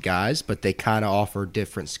talented guys, but they kind of offer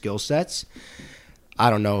different skill sets. I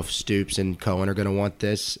don't know if Stoops and Cohen are going to want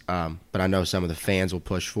this, but I know some of the fans will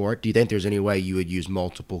push for it. Do you think there's any way you would use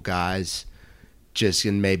multiple guys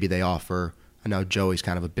and maybe they offer – I know Joey's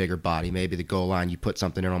kind of a bigger body. Maybe the goal line, you put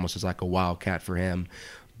something in almost as like a wildcat for him.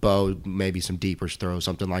 Bo, maybe some deeper throws,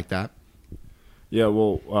 something like that. Yeah,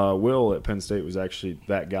 well, Will at Penn State was actually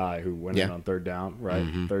that guy who went in on third down, right?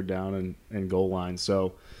 Mm-hmm. Third down and goal line.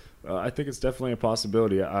 So I think it's definitely a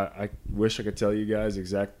possibility. I wish I could tell you guys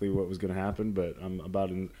exactly what was going to happen, but I'm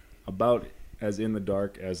about as in the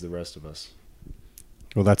dark as the rest of us.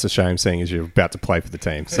 Well, that's a shame, seeing as you're about to play for the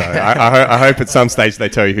team. So I hope at some stage they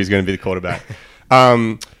tell you who's going to be the quarterback.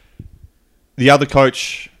 The other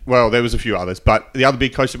coach... Well, there was a few others, but the other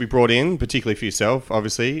big coach that we brought in, particularly for yourself,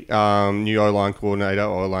 obviously, new O-line coordinator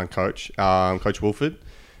or O-line coach, Coach Wolford.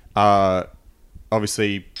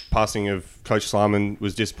 Obviously, passing of Coach Simon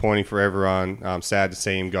was disappointing for everyone. Sad to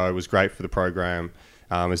see him go. It was great for the program.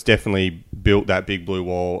 It's definitely built that big blue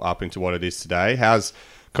wall up into what it is today. How's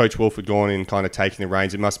Coach Wolford gone in kind of taking the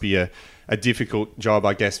reins? It must be a difficult job,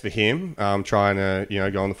 I guess, for him, trying to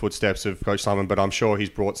go in the footsteps of Coach Simon. But I'm sure he's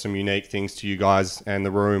brought some unique things to you guys and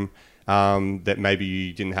the room that maybe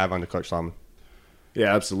you didn't have under Coach Simon.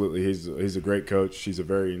 Yeah, absolutely. He's a great coach. He's a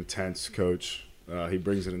very intense coach. He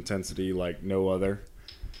brings an intensity like no other.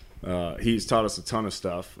 He's taught us a ton of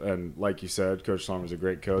stuff. And like you said, Coach Simon's a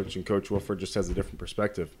great coach, and Coach Wolford just has a different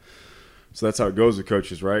perspective. So that's how it goes with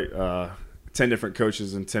coaches, right? 10 different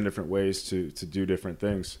coaches in 10 different ways to do different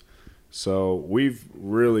things. So we've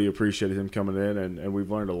really appreciated him coming in, and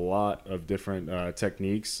we've learned a lot of different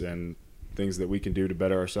techniques and things that we can do to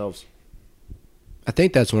better ourselves. I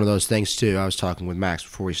think that's one of those things, too. I was talking with Max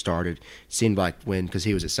before we started. It seemed like because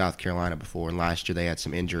he was at South Carolina before, and last year they had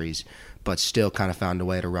some injuries, but still kind of found a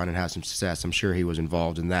way to run and have some success. I'm sure he was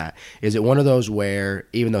involved in that. Is it one of those where,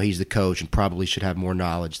 even though he's the coach and probably should have more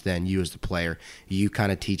knowledge than you as the player, you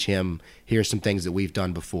kind of teach him, here's some things that we've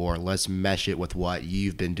done before, let's mesh it with what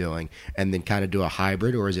you've been doing, and then kind of do a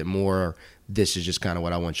hybrid? Or is it more, this is just kind of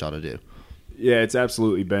what I want y'all to do? Yeah, it's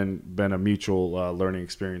absolutely been a mutual learning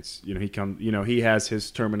experience. He has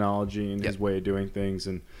his terminology and his way of doing things,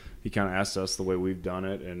 and he kind of asks us the way we've done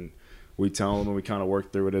it, and we tell him, and we kind of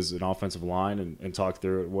work through it as an offensive line and talk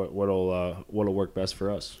through it what'll work best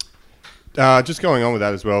for us. Just going on with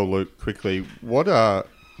that as well, Luke, quickly, what are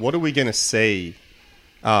we going to see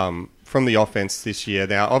from the offense this year?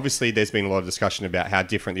 Now, obviously, there's been a lot of discussion about how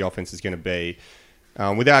different the offense is going to be.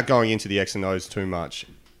 Without going into the X and O's too much,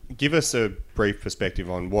 give us a brief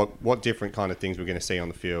perspective on what different kind of things we're going to see on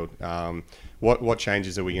the field. What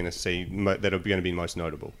changes are we going to see that are going to be most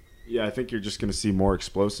notable? Yeah, I think you're just going to see more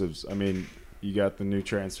explosives. I mean, you got the new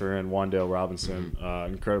transfer in, Wan'Dale Robinson,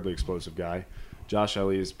 incredibly explosive guy. Josh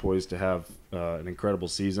Elliott is poised to have an incredible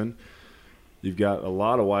season. You've got a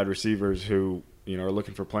lot of wide receivers who are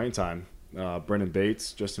looking for playing time. Brendan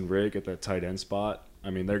Bates, Justin Rigg at that tight end spot. I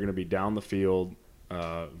mean, they're going to be down the field,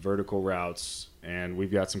 vertical routes, and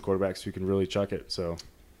we've got some quarterbacks who can really chuck it. So,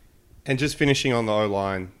 and just finishing on the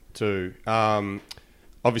O-line too.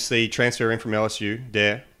 obviously transfer in from LSU,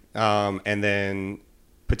 Dare, and then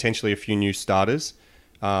potentially a few new starters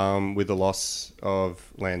with the loss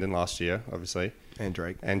of Landon last year, obviously. And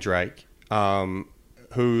Drake.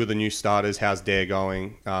 Who are the new starters? How's Dare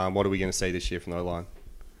going? What are we going to see this year from the O-line?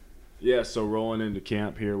 Yeah, so rolling into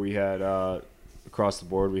camp here, we had across the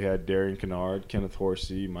board, we had Darian Kennard, Kenneth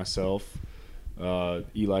Horsey, myself,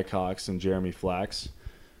 Eli Cox, and Jeremy Flax.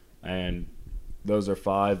 And those are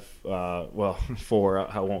four,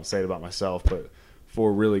 I won't say it about myself, but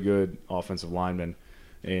 4 really good offensive linemen.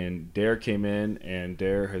 And Dare came in, and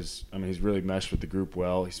Dare he's really meshed with the group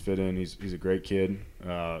well. He's fit in. He's a great kid.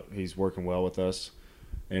 He's working well with us.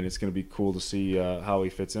 And it's going to be cool to see how he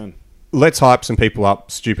fits in. Let's hype some people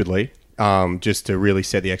up stupidly, just to really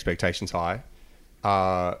set the expectations high.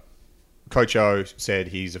 Coach O said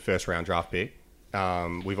he's a first-round draft pick.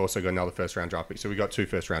 We've also got another first-round draft pick. So we've got 2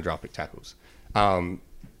 first-round draft pick tackles.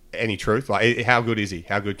 Any truth? Like, how good is he?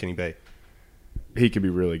 How good can he be? He can be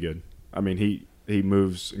really good. I mean, he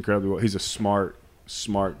moves incredibly well. He's a smart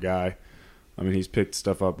guy. I mean, he's picked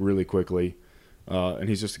stuff up really quickly, and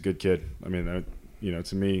he's just a good kid. I mean,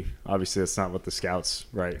 to me, obviously that's not what the scouts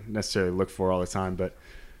necessarily look for all the time, but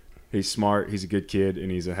he's smart, he's a good kid,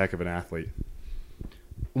 and he's a heck of an athlete.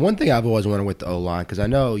 One thing I've always wondered with the O-line, because I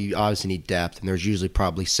know you obviously need depth, and there's usually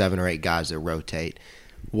probably 7 or 8 guys that rotate.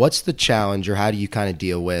 What's the challenge, or how do you kind of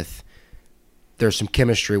deal with there's some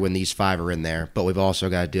chemistry when these 5 are in there, but we've also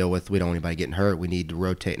got to deal with we don't want anybody getting hurt, we need to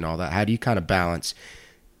rotate and all that. How do you kind of balance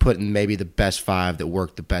putting maybe the best 5 that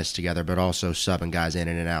work the best together, but also subbing guys in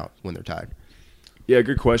and out when they're tired? Yeah,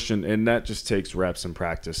 good question, and that just takes reps and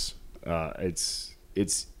practice.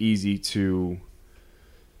 It's easy to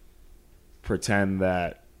pretend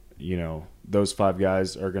that those 5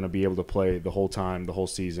 guys are going to be able to play the whole time, the whole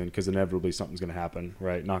season, because inevitably something's going to happen,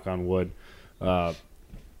 right? Knock on wood.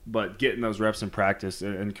 But getting those reps in practice,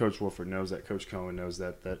 and Coach Wolford knows that, Coach Cohen knows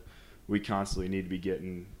that we constantly need to be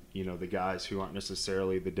getting the guys who aren't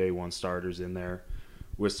necessarily the day one starters in there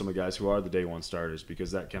with some of the guys who are the day one starters,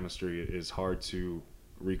 because that chemistry is hard to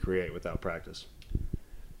recreate without practice.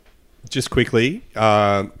 Just quickly,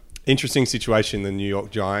 interesting situation in the New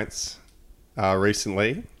York Giants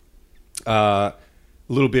recently. A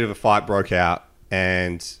little bit of a fight broke out,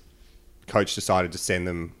 and coach decided to send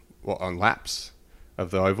them on laps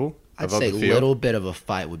of the oval. I'd say a little bit of a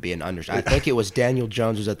fight would be an understatement. I think it was Daniel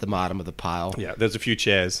Jones was at the bottom of the pile. Yeah, there's a few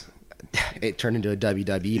chairs. It turned into a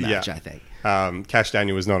WWE match, I think. Cash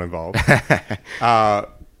Daniel was not involved.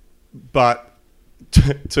 But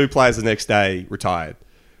 2 players the next day retired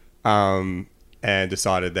and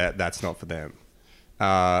decided that that's not for them.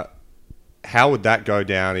 How would that go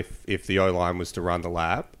down if the O-line was to run the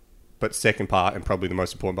lap? But second part, and probably the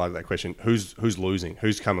most important part of that question, who's losing?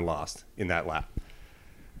 Who's coming last in that lap?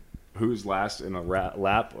 Who's last in a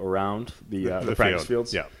lap around the practice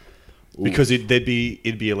fields? Yeah. Ooh. Because it'd be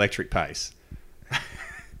electric pace.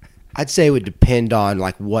 I'd say it would depend on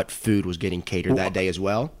what food was getting catered that day as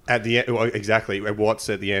well. At the end, exactly. What's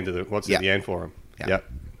at the end at the end for them? Yeah.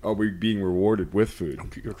 Are we being rewarded with food?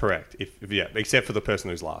 You're correct. Except for the person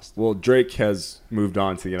who's last. Well, Drake has moved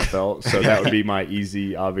on to the NFL, so that would be my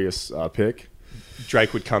easy, obvious pick.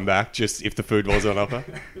 Drake would come back just if the food was on offer.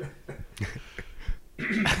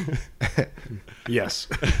 Yes.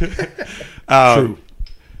 True.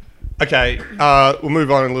 Okay, we'll move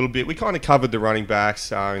on a little bit. We kind of covered the running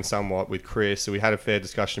backs in somewhat with Chris, so we had a fair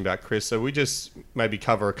discussion about Chris. So we just maybe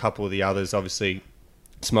cover a couple of the others. Obviously,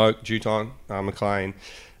 Smoke, Juton, McLean,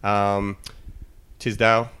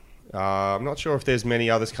 Tisdale. I'm not sure if there's many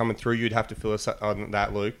others coming through. You'd have to fill us on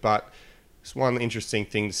that, Luke. But it's one interesting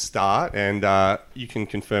thing to start, and you can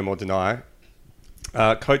confirm or deny.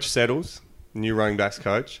 Coach Settles, new running backs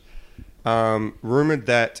coach, rumoured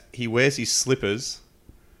that he wears his slippers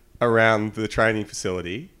around the training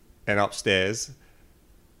facility and upstairs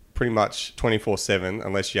pretty much 24/7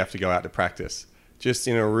 unless you have to go out to practice. Just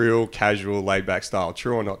in a real casual, laid-back style.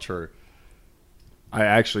 True or not true? I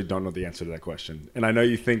actually don't know the answer to that question. And I know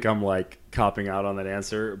you think I'm copping out on that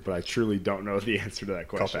answer, but I truly don't know the answer to that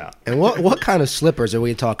question. Cop out. And what kind of slippers? Are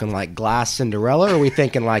we talking glass Cinderella? Or are we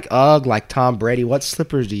thinking UGG, like Tom Brady? What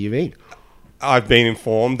slippers do you mean? I've been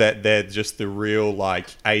informed that they're just the real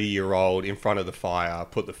 80-year-old in front of the fire,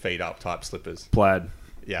 put the feet up type slippers. Plaid.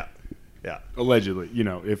 Yeah. Allegedly,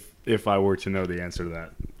 if I were to know the answer to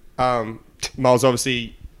that. Miles,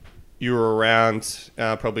 obviously, you were around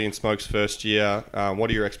probably in Smoke's first year.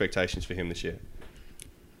 What are your expectations for him this year?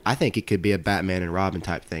 I think it could be a Batman and Robin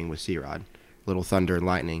type thing with C-Rod. Little thunder and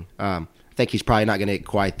lightning. I think he's probably not going to get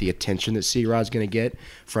quite the attention that C-Rod's going to get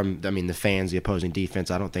from, the fans, the opposing defense.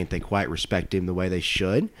 I don't think they quite respect him the way they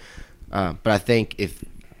should. But I think if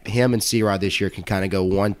him and C-Rod this year can kind of go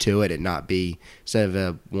 1-2 it and not be, instead of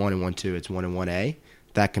a 1 and 1-2, it's 1 and 1A.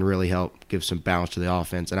 That can really help give some balance to the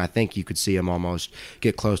offense. And I think you could see him almost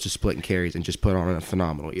get close to splitting carries and just put on a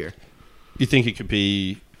phenomenal year. You think it could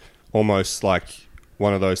be almost like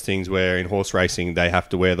one of those things where in horse racing they have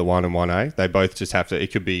to wear the 1 and 1A? They both just have to.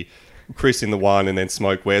 It could be Chris in the 1 and then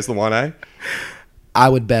Smoke wears the 1A? I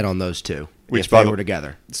would bet on those two if they were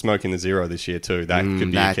together. Smoke in the 0 this year too. That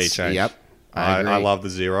could be a key change. Yep. I love the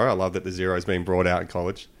 0. I love that the 0 has been brought out in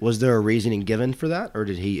college. Was there a reasoning given for that, or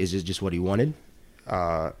is it just what he wanted?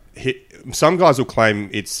 Some guys will claim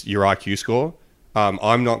it's your IQ score.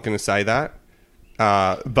 I'm not going to say that,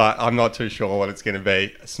 but I'm not too sure what it's going to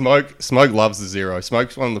be. Smoke loves the 0.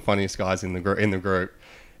 Smoke's one of the funniest guys in the group,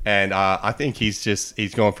 and I think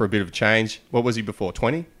he's gone for a bit of a change. What was he before?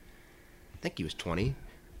 20? I think he was 20.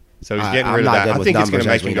 So he's getting rid of that. I think it's going to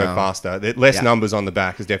make him go faster. Less numbers on the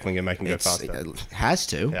back is definitely going to make him go faster. It has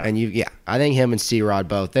to. Yeah. And I think him and C-Rod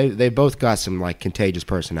both, they both got some like contagious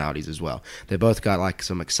personalities as well. They both got like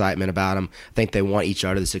some excitement about them. I think they want each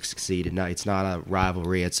other to succeed. And it's not a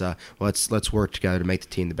rivalry. It's let's work together to make the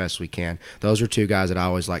team the best we can. Those are two guys that I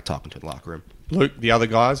always like talking to in the locker room. Luke, the other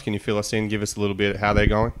guys, can you fill us in? Give us a little bit of how they're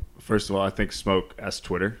going. First of all, I think Smoke asked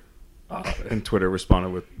Twitter, and Twitter responded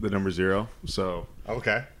with the number 0. So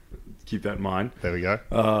okay. Keep that in mind. There we go.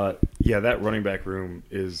 That running back room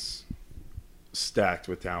is stacked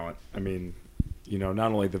with talent. I mean,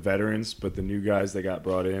 not only the veterans, but the new guys that got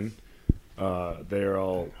brought in. They are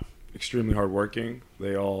all extremely hardworking.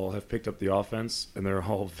 They all have picked up the offense, and they're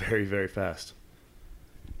all very, very fast.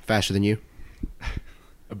 Faster than you?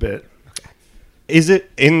 A bit. Is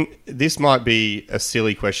it this might be a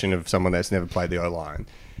silly question of someone that's never played the O-line.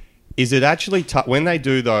 Is it actually when they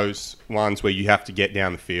do those ones where you have to get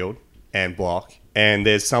down the field and block, and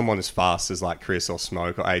there's someone as fast as like Chris or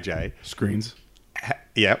Smoke or AJ? Screens.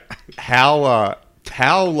 Yep. How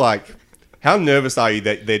nervous are you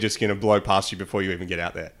that they're just going to blow past you before you even get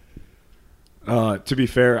out there? To be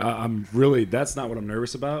fair, that's not what I'm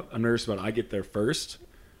nervous about. I'm nervous about I get there first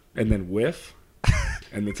and then whiff,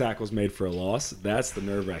 and the tackle's made for a loss. That's the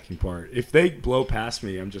nerve-wracking part. If they blow past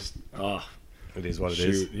me, I'm just, it is what it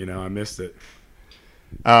is. I missed it.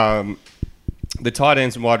 The tight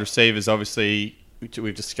ends and wide receivers, obviously,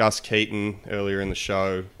 we've discussed Keaton earlier in the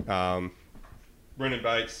show. Brennan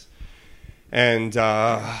Bates and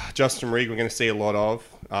Justin Rigg we're going to see a lot of.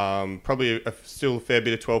 Probably still a fair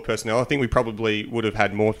bit of 12 personnel. I think we probably would have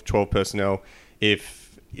had more 12 personnel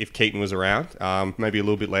if Keaton was around. Maybe a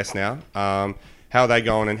little bit less now. How are they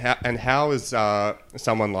going, and how is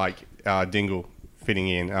someone like Dingle fitting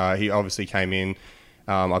in? He obviously came in.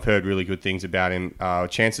 I've heard really good things about him.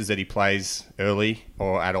 Chances that he plays early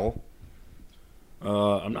or at all?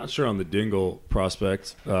 I'm not sure on the Dingle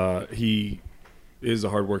prospect. He is a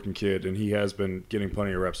hardworking kid, and he has been getting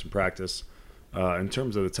plenty of reps in practice. In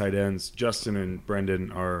terms of the tight ends, Justin and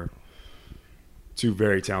Brendan are two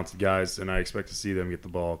very talented guys, and I expect to see them get the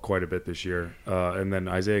ball quite a bit this year. And then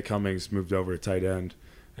Isaiah Cummings moved over to tight end,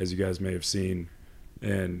 as you guys may have seen.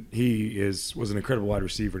 And he was an incredible wide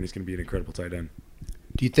receiver, and he's going to be an incredible tight end.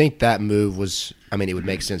 Do you think that move was, it would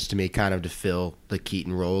make sense to me kind of to fill the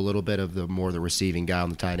Keaton role a little bit of the receiving guy on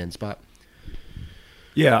the tight end spot?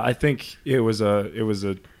 Yeah, I think it was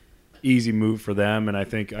a easy move for them, and I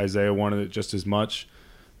think Isaiah wanted it just as much.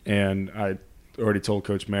 And I already told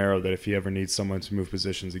Coach Marrow that if he ever needs someone to move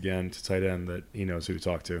positions again to tight end, that he knows who to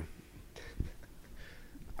talk to.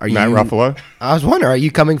 Matt Ruffalo? I was wondering, are you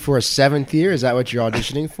coming for a 7th year? Is that what you're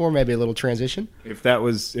auditioning for? Maybe a little transition? If that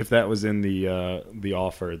was in the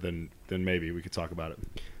offer, then maybe we could talk about it.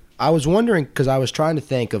 I was wondering, because I was trying to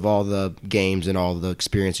think of all the games and all the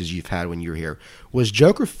experiences you've had when you were here. Was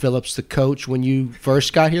Joker Phillips the coach when you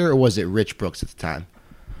first got here, or was it Rich Brooks at the time?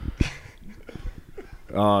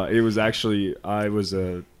 It was actually, I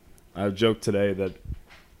joked today that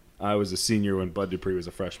I was a senior when Bud Dupree was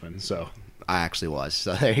a freshman, so. I actually was,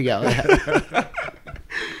 so there you go.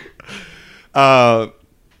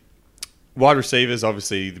 Wide receivers,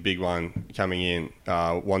 obviously the big one coming in,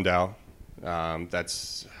 Wan'Dale.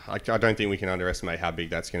 I don't think we can underestimate how big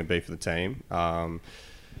that's going to be for the team.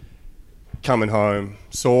 Coming home,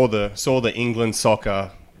 saw the England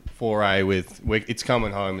soccer foray with it's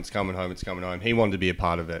coming home, it's coming home, it's coming home. He wanted to be a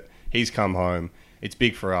part of it. He's come home. It's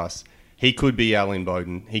big for us. He could be our Lynn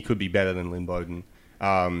Bowden. He could be better than Lynn Bowden.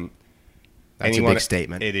 That's a big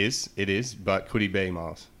statement. It is. But could he be,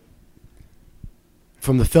 Miles?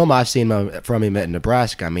 From the film I've seen from him at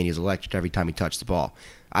Nebraska, he's electric every time he touched the ball.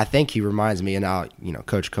 I think he reminds me, and now,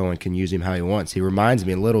 Coach Cohen can use him how he wants. He reminds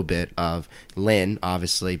me a little bit of Lynn,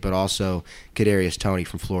 obviously, but also Kadarius Toney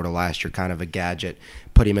from Florida last year, kind of a gadget.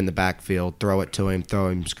 Put him in the backfield, throw it to him, throw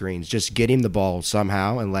him screens. Just get him the ball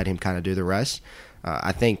somehow and let him kind of do the rest.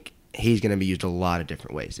 I think he's going to be used a lot of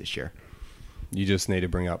different ways this year. You just need to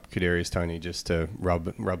bring up Kadarius Toney just to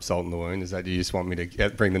rub salt in the wound. Is that you just want me to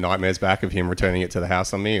bring the nightmares back of him returning it to the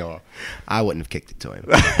house on me? Or I wouldn't have kicked it to him.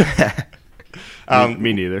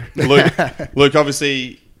 Me neither. Luke,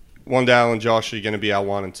 obviously, Wan'Dale and Josh are going to be our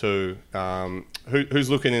 1 and 2. Who's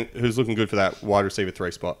looking good for that wide receiver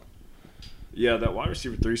 3 spot? Yeah, that wide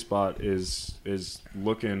receiver 3 spot is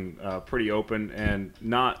looking pretty open, and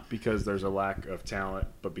not because there's a lack of talent,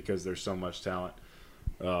 but because there's so much talent.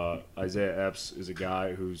 Isaiah Epps is a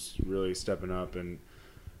guy who's really stepping up and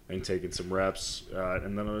taking some reps.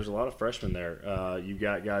 And then there's a lot of freshmen there. You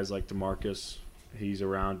got guys like DeMarcus. He's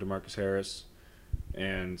around, DeMarcus Harris.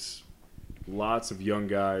 And lots of young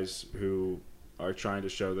guys who are trying to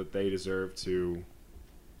show that they deserve to,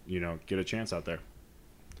 get a chance out there.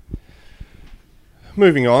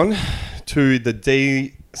 Moving on to the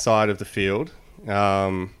D side of the field.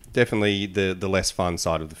 Definitely the less fun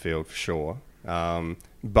side of the field for sure.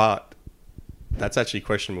 But that's actually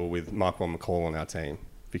questionable with Marquand McCall on our team,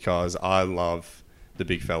 because I love the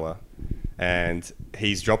big fella, and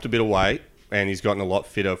he's dropped a bit of weight and he's gotten a lot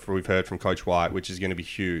fitter, we've heard from Coach White, which is going to be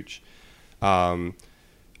huge. How's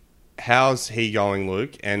he going,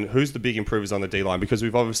 Luke? And who's the big improvers on the D-line? Because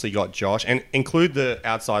we've obviously got Josh, and include the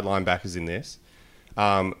outside linebackers in this. Who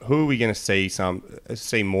are we going to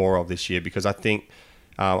see more of this year? Because I think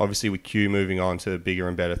obviously with Q moving on to bigger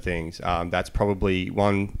and better things, that's probably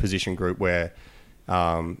one position group where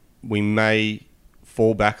we may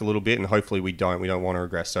fall back a little bit, and hopefully we don't want to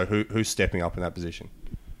regress. So who's stepping up in that position?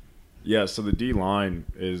 Yeah, so the D-line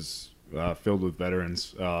is filled with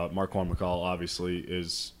veterans. Marquand McCall obviously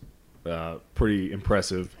is pretty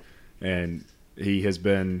impressive, and he has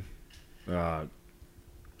been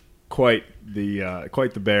quite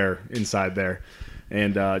the bear inside there.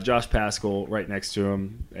 And Josh Paschal right next to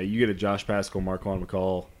him. You get a Josh Paschal, Marquand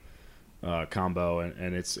McCall combo,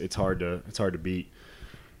 and it's hard to beat.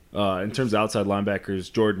 In terms of outside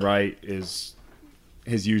linebackers, Jordan Wright is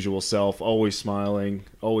his usual self, always smiling,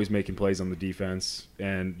 always making plays on the defense.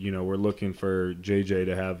 And we're looking for JJ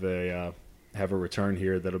to have a return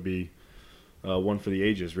here that'll be one for the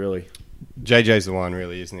ages, really. JJ's the one,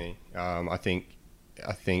 really, isn't he? I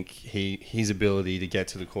think his ability to get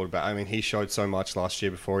to the quarterback. I mean, he showed so much last year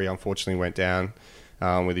before he unfortunately went down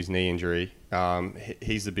with his knee injury.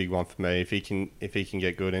 He's the big one for me. If he can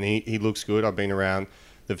get good, and he looks good. I've been around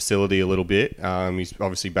the facility a little bit. He's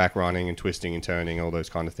obviously back running and twisting and turning, all those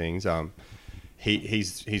kind of things.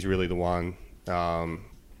 He's really the one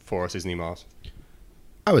for us, isn't he, Miles?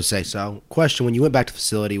 I would say so. Question: when you went back to the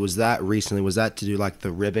facility, was that to do like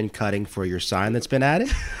the ribbon cutting for your sign that's been added?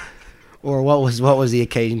 Or what was the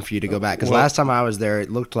occasion for you to go back? Because last time I was there,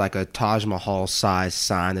 it looked like a Taj Mahal size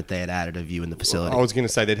sign that they had added of you in the facility. I was going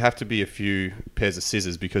to say there'd have to be a few pairs of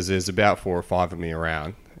scissors, because there's about 4 or 5 of me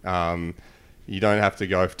around. You don't have to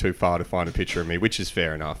go too far to find a picture of me, which is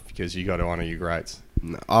fair enough, because you got to honor your greats.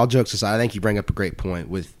 No, all jokes aside, I think you bring up a great point.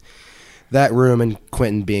 With that room and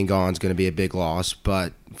Quentin being gone is going to be a big loss.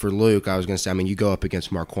 But for Luke, I was going to say, you go up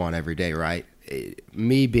against Marquand every day, right?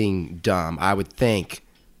 Me being dumb, I would think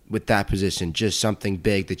with that position, just something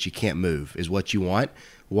big that you can't move is what you want.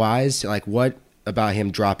 What about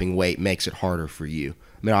him dropping weight makes it harder for you?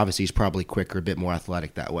 Obviously he's probably quicker, a bit more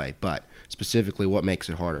athletic that way, but specifically what makes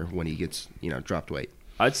it harder when he gets, dropped weight?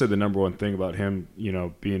 I'd say the number one thing about him,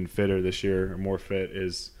 being fitter this year or more fit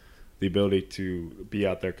is the ability to be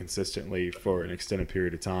out there consistently for an extended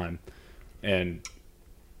period of time. And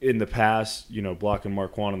in the past, blocking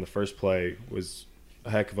Marquand on the first play was a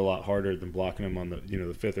heck of a lot harder than blocking him on the the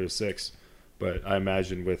 5th or 6th. But I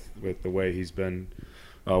imagine with the way he's been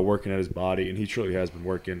working at his body, and he truly has been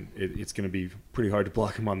working, it's going to be pretty hard to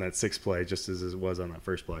block him on that 6th play, just as it was on that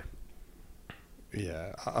first play.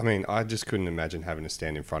 Yeah, I just couldn't imagine having to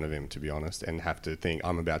stand in front of him, to be honest, and have to think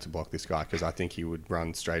I'm about to block this guy, because I think he would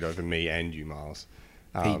run straight over me and you, Miles.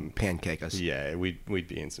 He'd pancake us. Yeah, we'd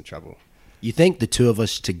be in some trouble. You think the two of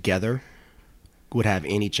us together would have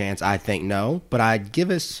any chance? I think no, but I'd give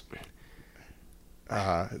us.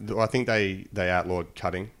 I think they outlawed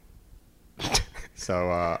cutting, so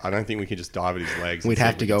I don't think we could just dive at his legs. We'd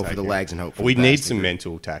have to go for the legs and hope for We'd need some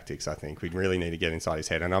mental tactics. I think we'd really need to get inside his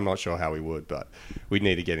head, and I'm not sure how we would, but we'd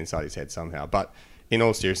need to get inside his head somehow. But in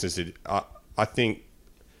all seriousness, I think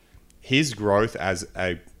his growth as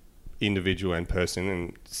a individual and person,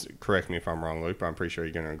 and correct me if I'm wrong, Luke, but I'm pretty sure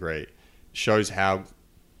you're going to agree, shows how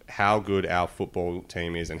how good our football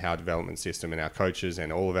team is and how development system and our coaches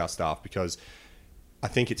and all of our staff, because I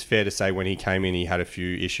think it's fair to say when he came in, he had a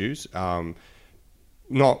few issues. Not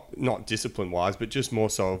discipline-wise, but just more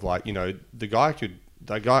so of like, the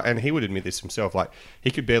guy, and he would admit this himself, like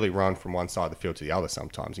he could barely run from one side of the field to the other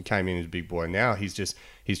sometimes. He came in as a big boy. Now he's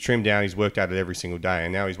trimmed down, he's worked at it every single day,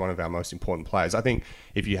 and now he's one of our most important players. I think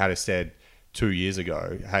if you had said 2 years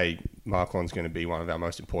ago, hey, Marklon's going to be one of our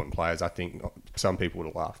most important players, I think some people would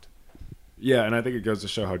have laughed. Yeah, and I think it goes to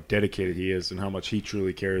show how dedicated he is and how much he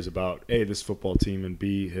truly cares about A, this football team, and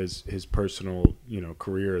B, his personal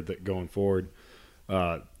career that going forward.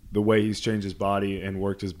 The way he's changed his body and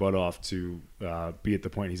worked his butt off to be at the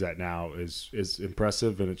point he's at now is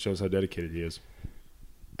impressive, and it shows how dedicated he is.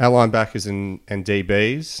 Our linebackers and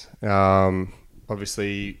DBs,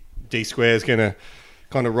 obviously D-Square is going to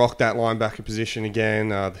kind of rock that linebacker position again.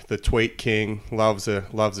 The tweet king loves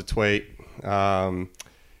a tweet.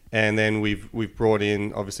 And then we've brought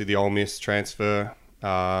in obviously the Ole Miss transfer,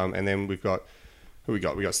 and then we've got who we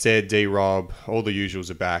got. We got Said, D-Rob, all the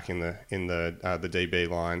usuals are back in the DB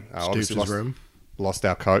line. Obviously lost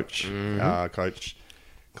our coach, Coach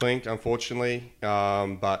Klink, unfortunately.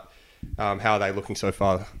 But how are they looking so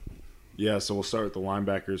far? Yeah, so we'll start with the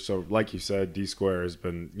linebackers. So like you said, D-Square has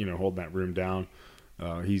been holding that room down.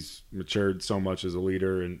 He's matured so much as a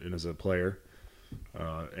leader and as a player.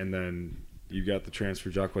 And then you got the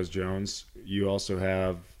transfer, Jacquez Jones. You also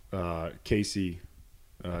have Casey.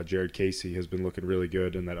 Jared Casey has been looking really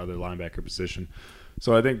good in that other linebacker position.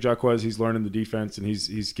 So I think Jacquez, he's learning the defense, and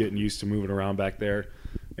he's getting used to moving around back there.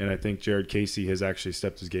 And I think Jared Casey has actually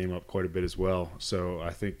stepped his game up quite a bit as well. So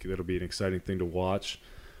I think that'll be an exciting thing to watch.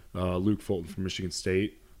 Luke Fulton from Michigan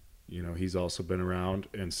State, he's also been around.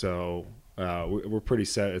 And so we're pretty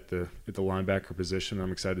set at the linebacker position.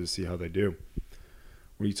 I'm excited to see how they do.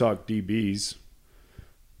 When you talk DBs,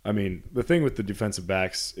 I mean, the thing with the defensive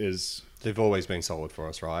backs is they've always been solid for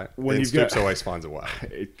us, right? When Stoops always finds a way.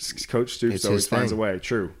 Coach Stoops always finds a way.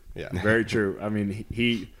 True. Yeah. Very true. I mean,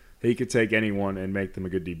 he could take anyone and make them a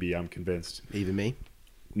good DB, I'm convinced. Even me?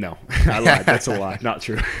 No. I lied. That's a lie. Not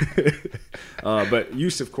true. But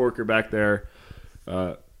Yusuf Corker back there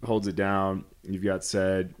holds it down. You've got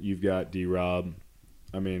Said. You've got D-Rob.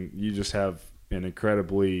 I mean, you just have an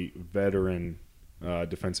incredibly veteran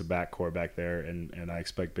defensive back core back there, and I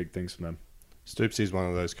expect big things from them. Stoops is one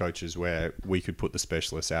of those coaches where we could put the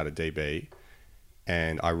specialists out at DB,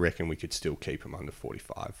 and I reckon we could still keep him under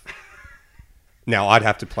 45. Now, I'd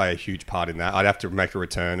have to play a huge part in that. I'd have to make a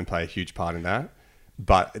return and play a huge part in that,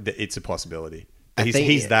 but it's a possibility.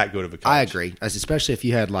 He's that good of a coach. I agree, especially if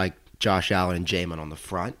you had like Josh Allen and Jamin on the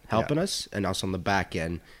front helping us, and us on the back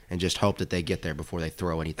end, and just hope that they get there before they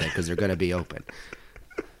throw anything, because they're going to be open.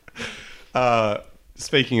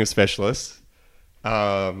 Speaking of specialists,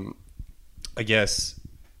 I guess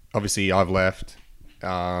obviously I've left,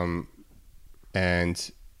 and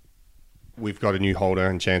we've got a new holder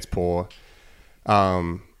in Chance Poor.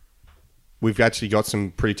 We've actually got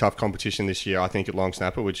some pretty tough competition this year, I think, at long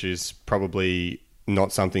snapper, which is probably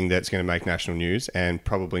not something that's going to make national news, and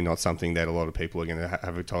probably not something that a lot of people are going to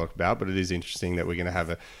have a talk about. But it is interesting that we're going to have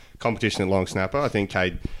a competition at long snapper. I think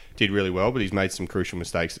Cade did really well, but he's made some crucial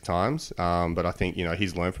mistakes at times. But I think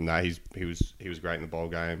he's learned from that. He was great in the bowl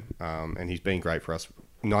game, and he's been great for us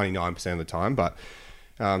 99% of the time. But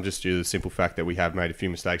just due to the simple fact that we have made a few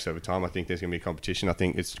mistakes over time, I think there's going to be a competition. I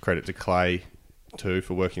think it's credit to Clay too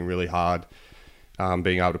for working really hard,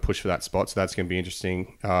 being able to push for that spot. So that's going to be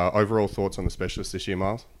interesting. Overall thoughts on the specialists this year,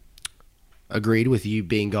 Miles? Agreed with you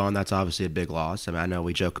being gone. That's obviously a big loss. I mean, I know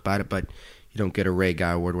we joke about it, but you don't get a Ray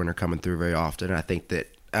Guy Award winner coming through very often. And I think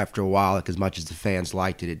that after a while, like, as much as the fans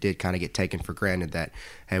liked it, it did kind of get taken for granted that,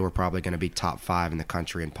 hey, we're probably going to be top 5 in the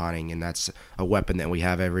country in punting, and that's a weapon that we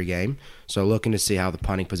have every game. So looking to see how the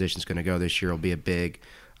punting position is going to go this year will be a big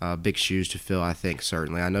shoes to fill, I think,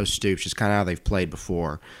 certainly. I know Stoops, just kind of how they've played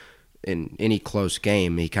before. In any close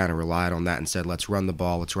game, he kind of relied on that and said, let's run the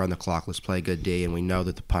ball, let's run the clock, let's play good D, and we know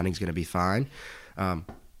that the punting's going to be fine.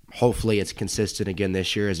 Hopefully it's consistent again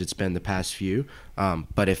this year as it's been the past few.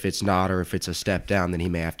 But if it's not, or if it's a step down, then he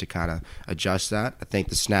may have to kind of adjust that. I think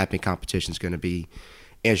the snapping competition is going to be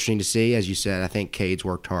interesting to see. As you said, I think Cade's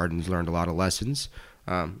worked hard and he's learned a lot of lessons.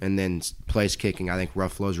 And then place kicking, I think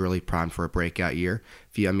Ruffalo's really primed for a breakout year.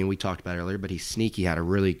 We talked about it earlier, but he's sneaky, had a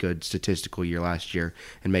really good statistical year last year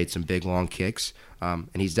and made some big long kicks. And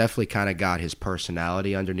he's definitely kind of got his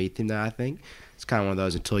personality underneath him now, I think. It's kind of one of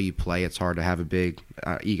those, until you play, it's hard to have a big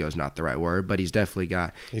ego's not the right word, but he's definitely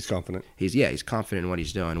got. He's confident. He's confident in what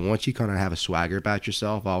he's doing. And once you kind of have a swagger about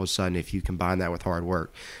yourself, all of a sudden, if you combine that with hard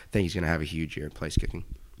work, I think he's going to have a huge year in place kicking.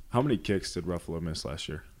 How many kicks did Ruffalo miss last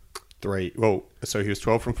year? 3. Well, so he was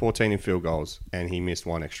 12 from 14 in field goals, and he missed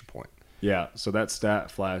 1 extra point. Yeah, so that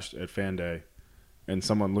stat flashed at Fan Day, and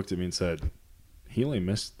someone looked at me and said, he only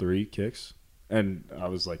missed 3 kicks? And I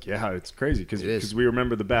was like, yeah, it's crazy because we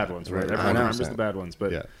remember the bad ones, right? Everyone remembers the bad ones,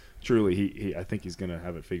 but truly, he I think he's going to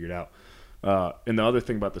have it figured out. And the other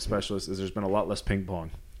thing about the specialist is there's been a lot less ping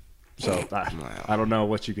pong. So I don't know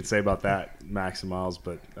what you could say about that, Max and Miles,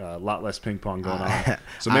 but a lot less ping pong going on.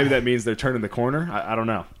 So maybe that means they're turning the corner. I don't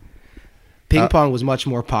know. Ping pong was much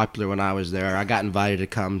more popular when I was there. I got invited to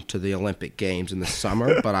come to the Olympic Games in the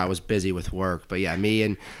summer, but I was busy with work. But yeah, me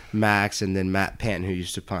and Max and then Matt Panton, who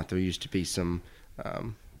used to punt, there used to be some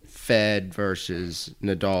Fed versus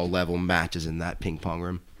Nadal level matches in that ping pong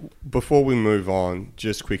room. Before we move on,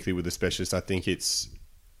 just quickly with the specialists, I think it's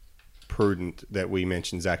prudent that we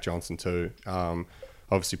mention Zach Johnson too.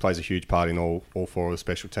 Obviously plays a huge part in all 4 of the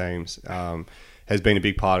special teams. Has been a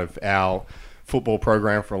big part of our football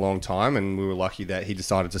program for a long time, and we were lucky that he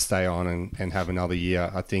decided to stay on and have another year.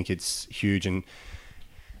 I think it's huge, and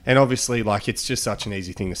obviously, like, it's just such an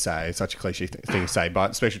easy thing to say. It's such a cliche thing to say,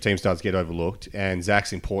 but special teams does get overlooked, and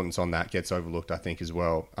Zach's importance on that gets overlooked, I think, as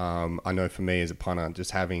well. I know for me as a punter,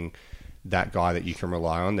 just having that guy that you can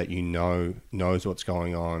rely on, that you know knows what's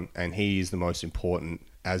going on, and he is the most important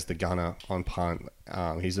as the gunner on punt.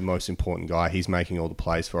 He's the most important guy. He's making all the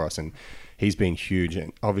plays for us, and he's been huge.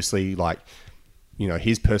 And obviously, like, you know,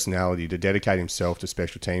 his personality to dedicate himself to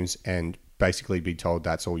special teams and basically be told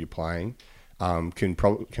that's all you're playing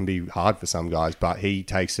can be hard for some guys, but he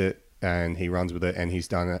takes it and he runs with it, and he's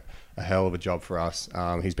done a hell of a job for us.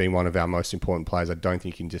 He's been one of our most important players. I don't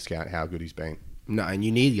think you can discount how good he's been. No, and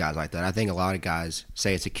you need guys like that. I think a lot of guys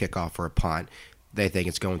say it's a kickoff or a punt. They think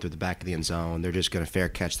it's going through the back of the end zone. They're just going to fair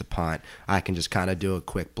catch the punt. I can just kind of do a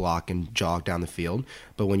quick block and jog down the field.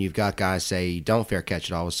 But when you've got guys say don't fair catch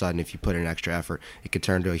it, all of a sudden, if you put in extra effort, it could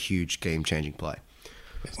turn to a huge game-changing play.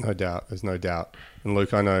 There's no doubt. There's no doubt. And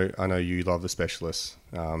Luke, I know you love the specialists.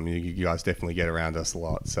 You guys definitely get around us a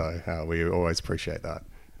lot, so we always appreciate that.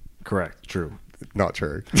 Correct. True. Not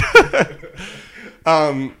true.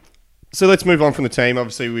 So let's move on from the team.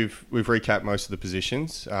 Obviously, we've recapped most of the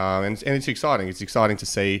positions, and it's exciting. It's exciting to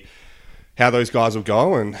see how those guys will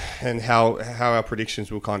go and how our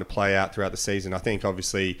predictions will kind of play out throughout the season. I think,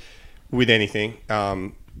 obviously, with anything,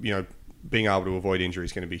 being able to avoid injury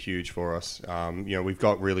is going to be huge for us. We've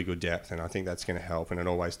got really good depth, and I think that's going to help, and it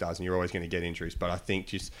always does, and you're always going to get injuries. But I think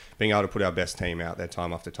just being able to put our best team out there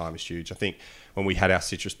time after time is huge. I think when we had our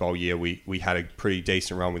Citrus Bowl year, we had a pretty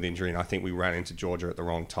decent run with injury, and I think we ran into Georgia at the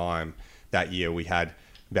wrong time. That year, we had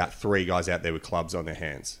about 3 guys out there with clubs on their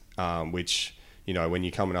hands, which, when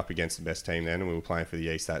you're coming up against the best team then, and we were playing for the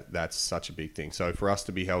East, that's such a big thing. So for us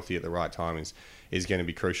to be healthy at the right time is going to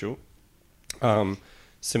be crucial.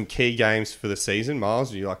 Some key games for the season.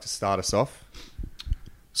 Miles, would you like to start us off?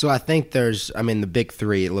 So I think the big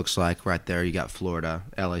 3, it looks like right there. You got Florida,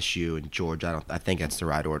 LSU, and Georgia. I think that's the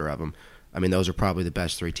right order of them. I mean, those are probably the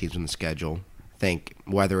best 3 teams on the schedule. I think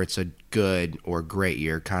whether it's a good or great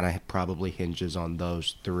year kind of probably hinges on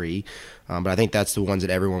those 3. But I think that's the ones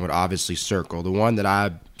that everyone would obviously circle. The one that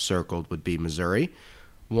I circled would be Missouri.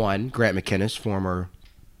 1, Grant McKinnis, former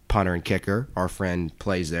punter and kicker. Our friend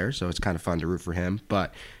plays there, so it's kind of fun to root for him.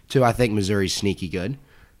 But 2, I think Missouri's sneaky good.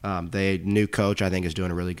 The new coach, I think, is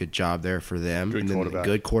doing a really good job there for them.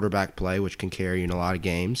 Good quarterback play, which can carry you in a lot of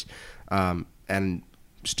games. And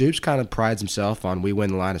Stoops kind of prides himself on we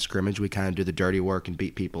win the line of scrimmage. We kind of do the dirty work and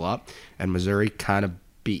beat people up. And Missouri kind of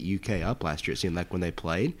beat UK up last year, it seemed like, when they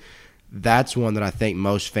played. That's one that I think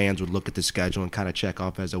most fans would look at the schedule and kind of check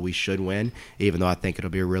off as a we should win, even though I think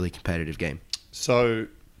it'll be a really competitive game. So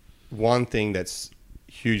one thing that's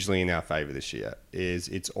hugely in our favor this year is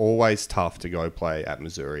it's always tough to go play at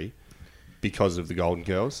Missouri because of the Golden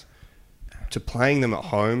Girls. To playing them at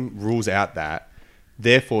home rules out that.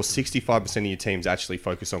 Therefore, 65% of your teams actually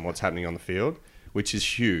focus on what's happening on the field, which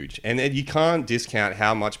is huge. And you can't discount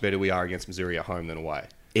how much better we are against Missouri at home than away.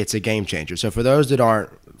 It's a game changer. So for those that aren't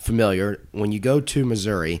familiar, when you go to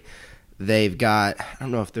Missouri, they've got, I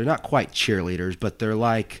don't know if they're not quite cheerleaders, but they're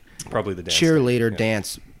like probably the cheerleader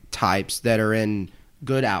dance types that are in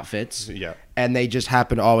good outfits. Yeah. And they just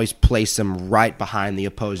happen to always place them right behind the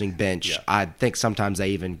opposing bench. Yeah. I think sometimes they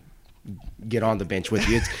even get on the bench with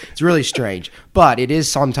you. It's really strange. But it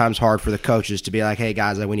is sometimes hard for the coaches to be like, hey,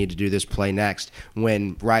 guys, we need to do this play next,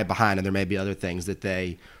 when right behind them there may be other things that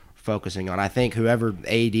they are focusing on. I think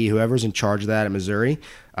whoever's in charge of that at Missouri,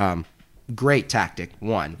 great tactic,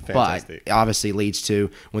 1. Fantastic. But obviously leads to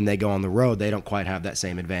when they go on the road, they don't quite have that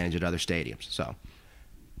same advantage at other stadiums. So,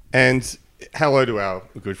 and hello to our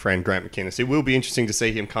good friend Grant McKinnis. It will be interesting to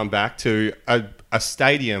see him come back to a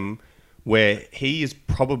stadium where he is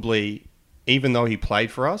probably, even though he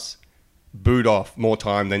played for us, booed off more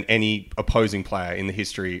time than any opposing player in the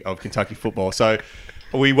history of Kentucky football. So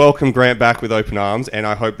we welcome Grant back with open arms, and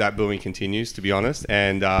I hope that booing continues, to be honest,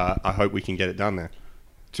 and I hope we can get it done there.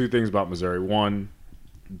 Two things about Missouri. One,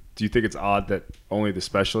 do you think it's odd that only the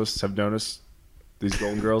specialists have noticed these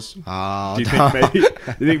Golden Girls? Oh, do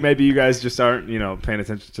you think maybe you guys just aren't, paying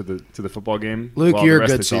attention to the football game? Luke, you're a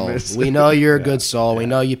good soul. We know you're a good soul. We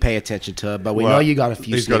know you pay attention to it, but we know you got a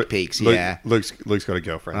few sneak peeks. Luke's got a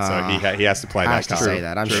girlfriend, so he has to play that card. I have to say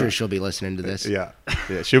that. I'm sure she'll be listening to this. Yeah,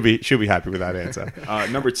 she'll be happy with that answer.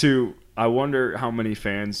 Number two, I wonder how many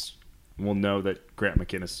fans will know that Grant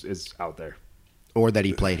McInnes is out there, or that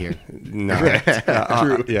he played here. No,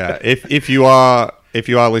 yeah. If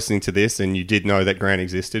you are listening to this and you did know that Grant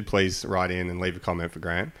existed, please write in and leave a comment for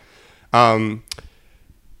Grant.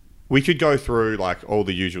 We could go through like all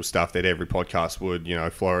the usual stuff that every podcast would.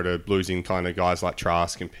 Florida losing kind of guys like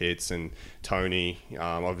Trask and Pitts and Tony.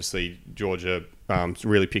 Obviously, Georgia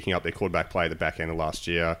really picking up their quarterback play at the back end of last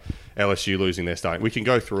year. LSU losing their starting. We can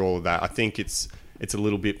go through all of that. I think it's a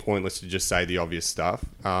little bit pointless to just say the obvious stuff.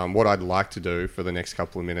 What I'd like to do for the next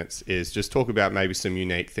couple of minutes is just talk about maybe some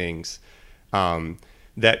unique things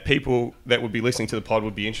that people that would be listening to the pod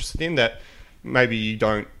would be interested in, that maybe you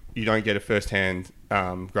don't get a first-hand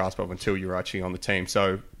grasp of until you're actually on the team.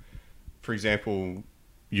 So, for example,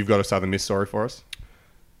 you've got a Southern Miss story for us?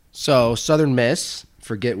 So, Southern Miss,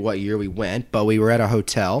 forget what year we went, but we were at a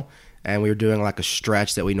hotel, and we were doing like a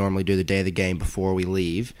stretch that we normally do the day of the game before we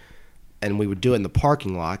leave. And we would do it in the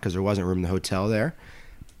parking lot because there wasn't room in the hotel there.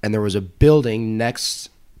 And there was a building next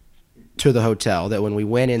to the hotel that when we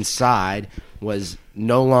went inside was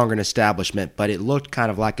no longer an establishment, but it looked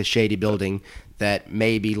kind of like a shady building that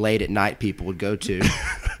maybe late at night people would go to.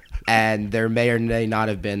 And there may or may not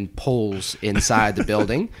have been poles inside the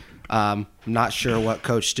building. Not sure what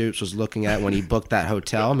Coach Stoops was looking at when he booked that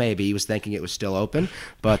hotel. Maybe he was thinking it was still open,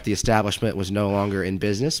 but the establishment was no longer in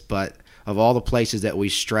business. But of all the places that we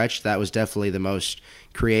stretched, that was definitely the most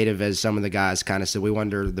creative, as some of the guys kind of said. We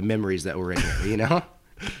wonder the memories that were in here,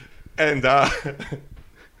 And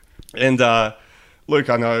Luke,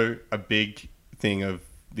 I know a big thing of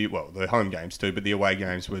the home games too, but the away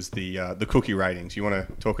games was the cookie ratings. You want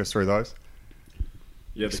to talk us through those?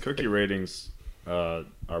 Yeah, the cookie ratings are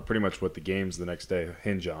pretty much what the games the next day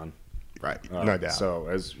hinge on. Right, no doubt. So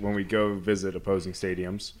when we go visit opposing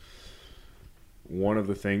stadiums, one of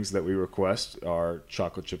the things that we request are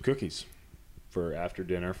chocolate chip cookies for after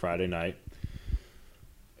dinner Friday night.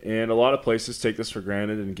 And a lot of places take this for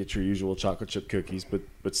granted and get your usual chocolate chip cookies,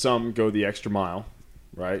 but some go the extra mile,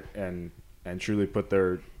 right? And truly put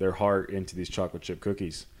their heart into these chocolate chip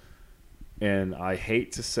cookies. And I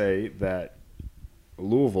hate to say that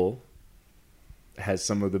Louisville has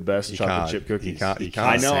some of the best chocolate chip cookies. You can't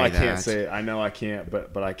I know I can't that. say it. I know I can't,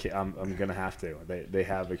 but I can't. I'm gonna have to. They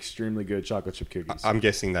have extremely good chocolate chip cookies. I'm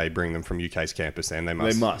guessing they bring them from UK's campus, and they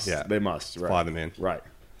must. They must. Right. Fly them in. Right.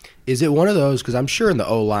 Is it one of those, because I'm sure in the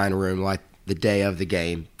O-line room, like the day of the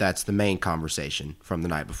game, that's the main conversation from the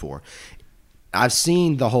night before. I've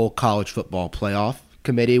seen the whole college football playoff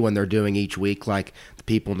committee when they're doing each week, like the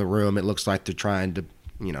people in the room, it looks like they're trying to,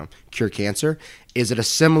 cure cancer. Is it a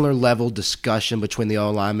similar level discussion between the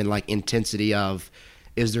O-linemen, like intensity of,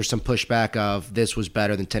 is there some pushback of this was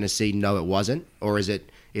better than Tennessee? No, it wasn't. Or is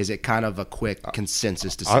it kind of a quick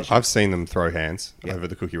consensus decision? I've seen them throw hands over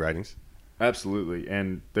the cookie ratings. Absolutely.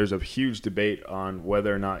 And there's a huge debate on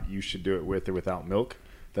whether or not you should do it with or without milk.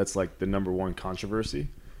 That's like the number one controversy.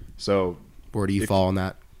 So where do you fall on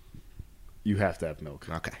that? You have to have milk.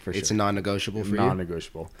 Okay. For it's sure. a non-negotiable for you?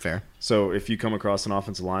 Non-negotiable. Fair. So if you come across an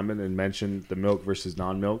offensive lineman and mention the milk versus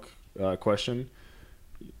non-milk question,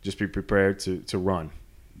 just be prepared to run.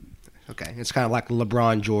 Okay. It's kind of like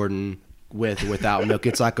LeBron Jordan with or without milk.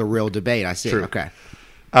 It's like a real debate. I see. True. Okay.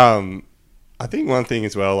 I think one thing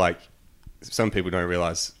as well, like some people don't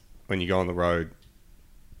realize when you go on the road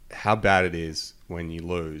how bad it is when you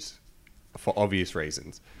lose for obvious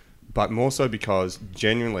reasons, but more so because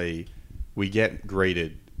genuinely we get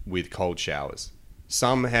greeted with cold showers.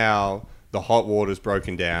 Somehow the hot water's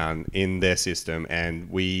broken down in their system, and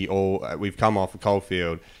we've come off a cold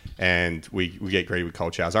field and we get greeted with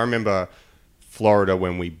cold showers. I remember Florida,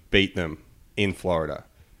 when we beat them in Florida,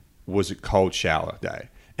 was a cold shower day.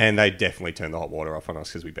 And they definitely turned the hot water off on us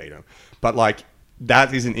because we beat them. But,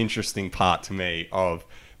 that is an interesting part to me of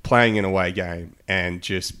playing an away game and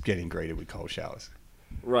just getting greeted with cold showers.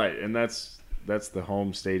 Right, and that's the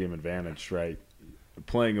home stadium advantage, right?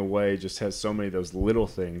 Playing away just has so many of those little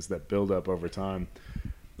things that build up over time.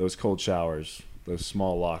 Those cold showers, those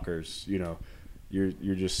small lockers,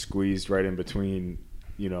 you're just squeezed right in between,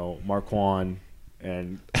 Marquand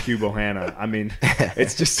and Hugh Bohanna. I mean,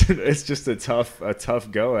 it's just a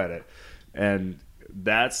tough go at it, and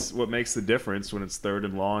that's what makes the difference when it's 3rd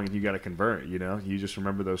and long and you got to convert. You just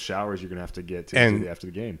remember those showers you're gonna have to get to after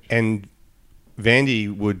the game. And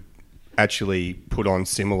Vandy would actually put on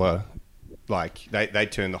similar, like they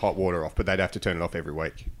turn the hot water off, but they'd have to turn it off every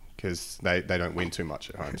week because they don't win too much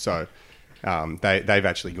at home. So they've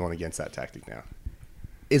actually gone against that tactic now.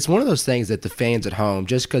 It's one of those things that the fans at home,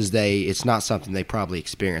 just because it's not something they probably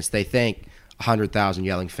experience, they think 100,000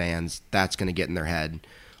 yelling fans, that's going to get in their head.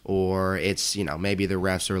 Or it's, maybe the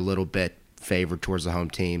refs are a little bit favored towards the home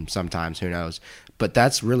team sometimes, who knows. But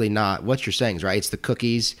that's really not what you're saying, right? It's the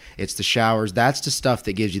cookies, it's the showers. That's the stuff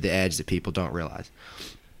that gives you the edge that people don't realize.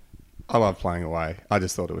 I love playing away. I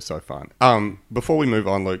just thought it was so fun. Before we move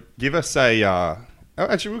on, Luke, give us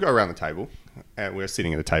actually, we'll go around the table. We're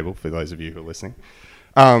sitting at a table for those of you who are listening.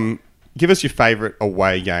 Give us your favourite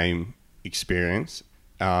away game experience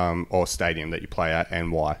or stadium that you play at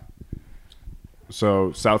and why.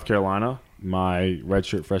 So South Carolina, my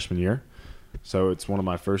redshirt freshman year. So it's one of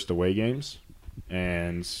my first away games,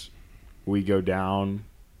 and we go down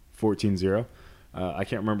 14-0. I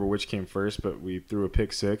can't remember which came first, but we threw a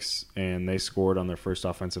pick six, and they scored on their first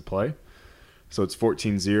offensive play. So it's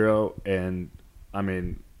 14-0, and, I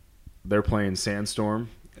mean, they're playing Sandstorm,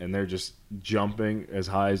 and they're just jumping as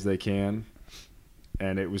high as they can,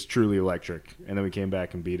 and it was truly electric. And then we came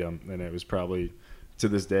back and beat them, and it was probably, to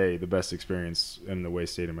this day, the best experience in the away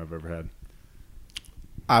stadium I've ever had.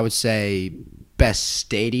 I would say best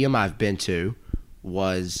stadium I've been to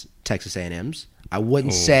was Texas A&M's. I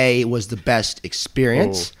wouldn't say it was the best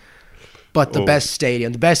experience, but the best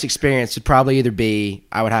stadium, the best experience would probably either be,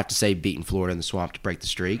 I would have to say, beating Florida in the Swamp to break the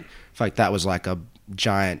streak. I feel like that was like a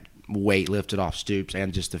giant weight lifted off Stoops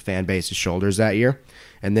and just the fan base's shoulders that year.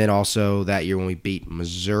 And then also that year when we beat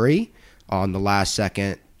Missouri on the last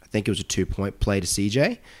second, I think it was a 2-point play to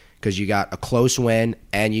CJ, because you got a close win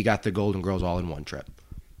and you got the Golden Girls all in one trip.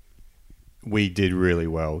 We did really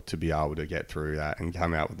well to be able to get through that and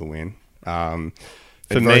come out with the win.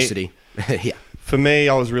 Adversity. Yeah. For me,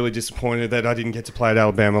 I was really disappointed that I didn't get to play at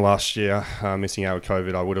Alabama last year, missing out with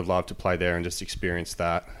COVID. I would have loved to play there and just experience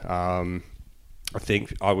that. I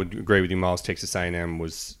think I would agree with you, Miles. Texas A&M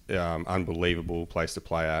was unbelievable place to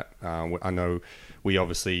play at. I know we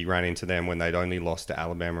obviously ran into them when they'd only lost to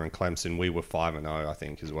Alabama and Clemson. We were 5-0, I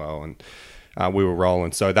think, as well, and we were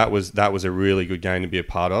rolling. So that was a really good game to be a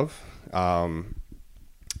part of. And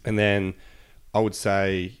then I would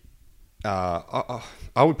say I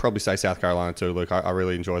would probably say South Carolina too, Luke. I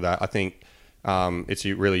really enjoy that. I think it's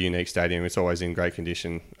a really unique stadium. It's always in great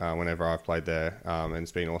condition whenever I've played there, and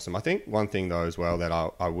it's been awesome. I think one thing, though, as well, that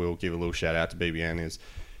I will give a little shout-out to BBN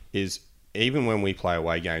is even when we play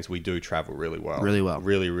away games, we do travel really well. Really well.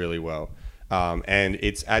 Really, really well. And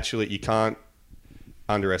it's actually, you can't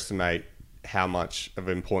underestimate how much of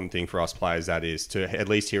an important thing for us players that is to at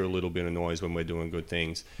least hear a little bit of noise when we're doing good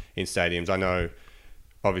things in stadiums. I know,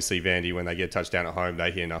 obviously, Vandy, when they get a touchdown at home, they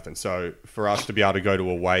hear nothing. So for us to be able to go to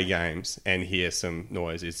away games and hear some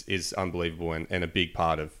noise is unbelievable and a big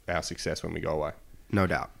part of our success when we go away. No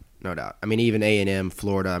doubt. No doubt. I mean, even A&M,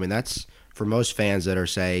 Florida, I mean, that's, for most fans that are,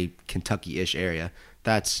 say, Kentucky-ish area,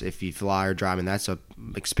 that's, if you fly or drive, and that's a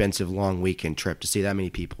expensive, long weekend trip. To see that many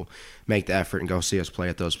people make the effort and go see us play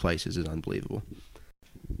at those places is unbelievable.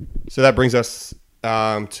 So that brings us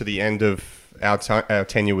to the end of our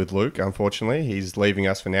tenure with Luke. Unfortunately, he's leaving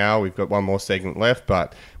us for now. We've got one more segment left,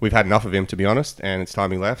 but we've had enough of him, to be honest, and it's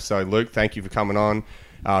time he left. So, Luke, thank you for coming on.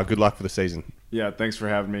 Good luck for the season. Yeah, thanks for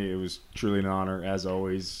having me. It was truly an honor, as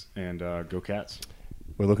always, and go Cats.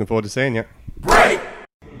 We're looking forward to seeing you. Great!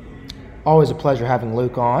 Always a pleasure having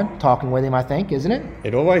Luke on, talking with him, I think, isn't it?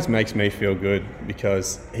 It always makes me feel good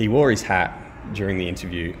because he wore his hat during the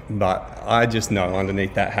interview, but I just know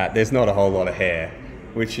underneath that hat there's not a whole lot of hair,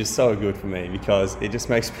 which is so good for me because it just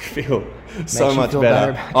makes me feel so much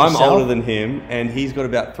better. I'm older than him, and he's got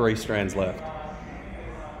about 3 strands left.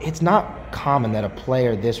 It's not common that a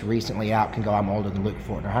player this recently out can go, I'm older than Luke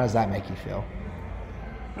Fortner. How does that make you feel?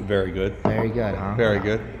 Very good. Very good, huh? Very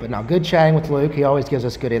good. But no, good chatting with Luke. He always gives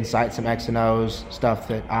us good insight, some X and O's, stuff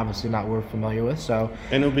that obviously not we're familiar with. So,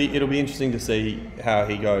 and it'll be interesting to see how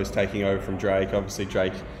he goes taking over from Drake. Obviously,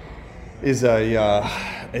 Drake is going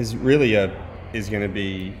to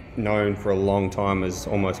be known for a long time as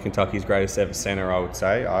almost Kentucky's greatest ever center, I would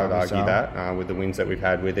say. I would argue that with the wins that we've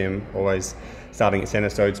had with him, always starting at center.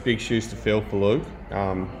 So it's big shoes to fill for Luke.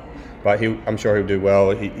 but I'm sure he'll do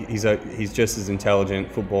well. He's just as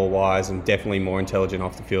intelligent football-wise and definitely more intelligent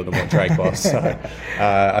off the field than what Drake was. So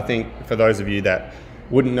I think for those of you that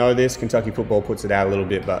wouldn't know this, Kentucky football puts it out a little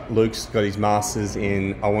bit, but Luke's got his master's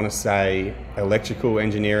in, I want to say, electrical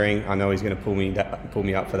engineering. I know he's going to pull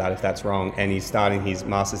me up for that if that's wrong. And he's starting his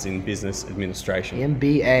master's in business administration.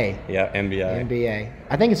 MBA. Yeah, MBA. MBA.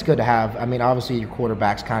 I think it's good to have. I mean, obviously your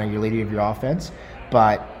quarterback's kind of your leader of your offense,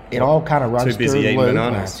 but it all kind of runs too busy through eating Luke.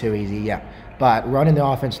 bananas. Too easy, yeah. But running the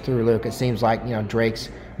offense through Luke, it seems like, Drake's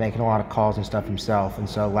making a lot of calls and stuff himself, and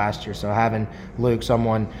so last year, so having Luke,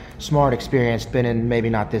 someone smart, experienced, been in maybe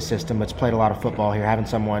not this system, but's played a lot of football here, having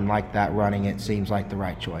someone like that running it seems like the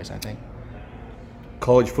right choice, I think.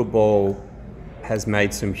 College football has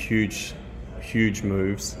made some huge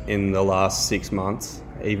moves in the last 6 months,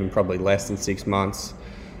 even probably less than 6 months.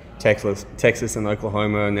 Texas and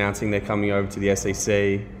Oklahoma announcing they're coming over to the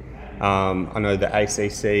SEC. I know the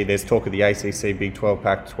ACC, there's talk of the ACC, Big 12,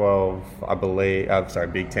 Pac-12, I believe,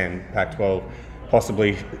 Big 10, Pac-12,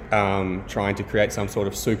 possibly trying to create some sort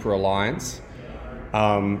of super alliance.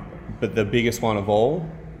 But the biggest one of all,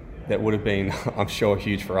 that would have been, I'm sure,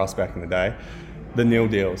 huge for us back in the day, the nil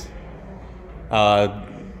deals.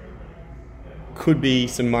 Could be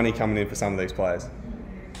some money coming in for some of these players.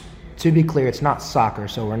 To be clear, it's not soccer,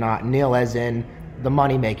 so we're not nil as in the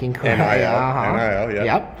money-making. NIL, yeah.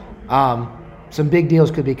 Yep. Some big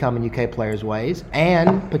deals could be coming UK players' ways,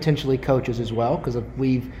 and potentially coaches as well, because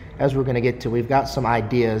as we're going to get to, we've got some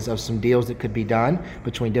ideas of some deals that could be done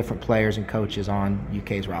between different players and coaches on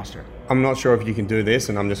UK's roster. I'm not sure if you can do this,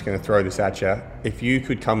 and I'm just going to throw this at you. If you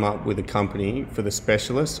could come up with a company for the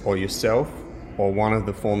specialists, or yourself, or one of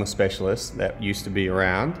the former specialists that used to be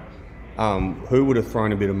around, who would have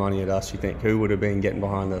thrown a bit of money at us, you think? Who would have been getting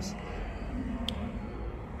behind us?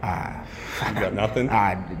 You got nothing?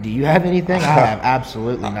 Do you have anything? I have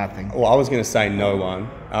absolutely nothing. Well, I was going to say no one.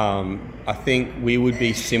 I think we would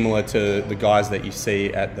be similar to the guys that you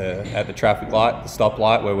see at the traffic light, the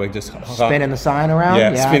stoplight, where we're just spinning the sign around.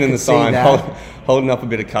 Yeah, spinning the sign, holding up a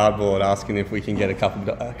bit of cardboard, asking if we can get a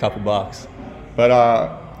couple bucks. But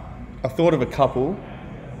I thought of a couple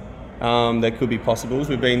that could be possibles.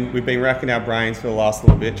 We've been racking our brains for the last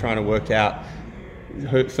little bit, trying to work out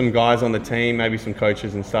some guys on the team, maybe some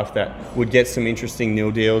coaches and stuff that would get some interesting nil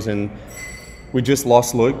deals. And we just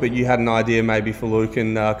lost Luke, but you had an idea maybe for Luke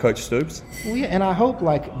and Coach Stoops. Well, yeah, and I hope,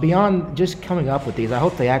 beyond just coming up with these, I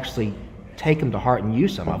hope they actually take them to heart and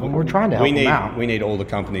use some of them. We're trying to help them out. We need all the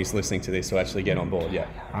companies listening to this to actually get on board, yeah.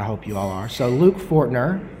 I hope you all are. So Luke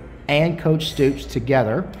Fortner and Coach Stoops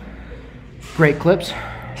together. Great clips.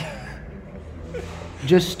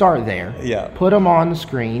 Just start there. Yeah. Put them on the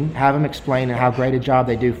screen. Have them explain how great a job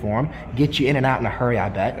they do for them. Get you in and out in a hurry, I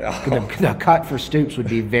bet. The cut for Stoops would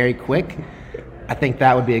be very quick. I think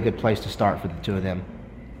that would be a good place to start for the two of them.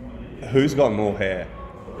 Who's got more hair?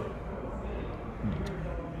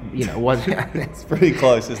 It's pretty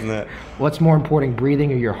close, isn't it? What's more important,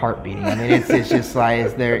 breathing or your heart beating? I mean, it's just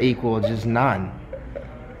like they're equal, just none.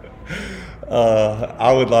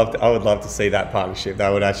 I would love to see that partnership.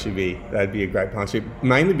 That'd be a great partnership.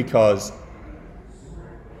 Mainly because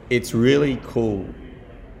it's really cool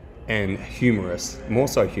and humorous, more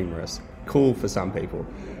so humorous, cool for some people.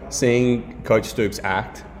 Seeing Coach Stoops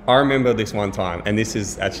act. I remember this one time, and this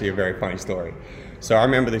is actually a very funny story. So I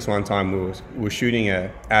remember this one time we were shooting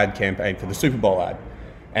an ad campaign for the Super Bowl ad,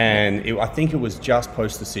 and I think it was just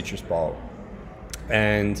post the Citrus Bowl,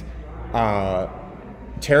 and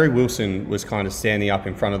Terry Wilson was kind of standing up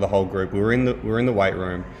in front of the whole group. We were in the weight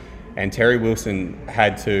room, and Terry Wilson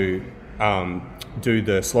had to do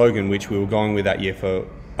the slogan which we were going with that year for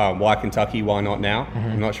Why Kentucky, Why Not Now?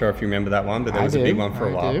 Mm-hmm. I'm not sure if you remember that one, but there was a big one for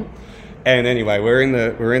a while. Do. And anyway, we're in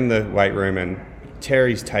the weight room, and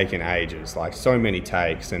Terry's taken ages, like so many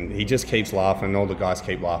takes, and he just keeps laughing, and all the guys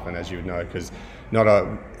keep laughing, as you would know, because not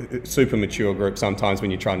a super mature group sometimes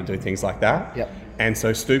when you're trying to do things like that. Yep. And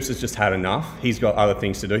so Stoops has just had enough. He's got other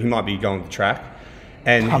things to do. He might be going to the track.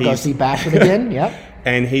 And I'll go see Bashford again, yep.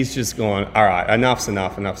 And he's just going, all right, enough's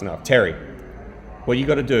enough. Terry, what you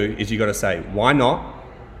got to do is you got to say, why not?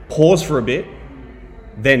 Pause for a bit,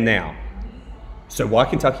 then now. So why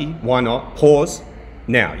Kentucky? Why not? Pause,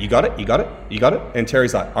 now. You got it? And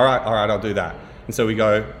Terry's like, all right, I'll do that. And so we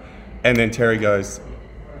go, and then Terry goes,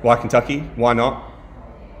 why Kentucky? Why not?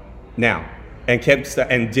 Now. And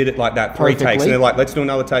did it like that 3 takes. And they're like, let's do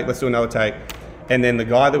another take. And then the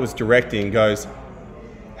guy that was directing goes,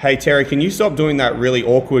 hey, Terry, can you stop doing that really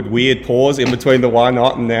awkward, weird pause in between the why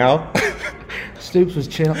not and now? Stoops was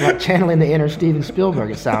channeling the inner Steven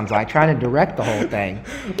Spielberg, it sounds like, trying to direct the whole thing.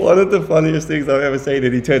 One of the funniest things I've ever seen,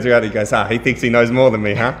 and he turns around and he goes, he thinks he knows more than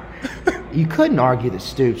me, huh? You couldn't argue that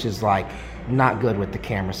Stoops is like not good with the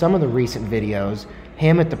camera. Some of the recent videos,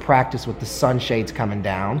 him at the practice with the sunshades coming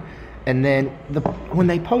down, and then when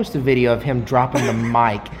they post a video of him dropping the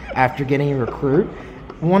mic after getting a recruit,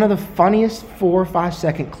 one of the funniest 4 or 5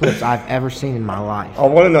 second clips I've ever seen in my life. I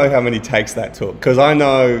want to know how many takes that took, because I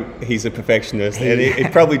know he's a perfectionist, and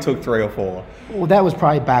it probably took 3 or 4. Well, that was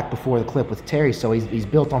probably back before the clip with Terry, so he's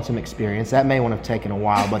built on some experience. That may want to have taken a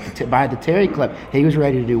while, but by the Terry clip, he was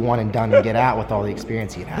ready to do one and done and get out with all the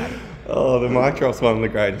experience he'd had. Oh, the mic drop's one of the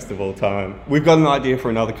greatest of all time. We've got an idea for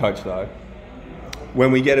another coach, though.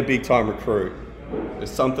 When we get a big-time recruit,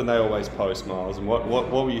 there's something they always post, Miles. And what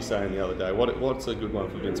were you saying the other day? What's a good one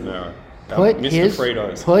for Vince Marrow? Put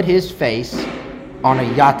his face on a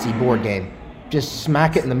Yahtzee board game. Just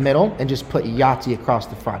smack it in the middle and just put Yahtzee across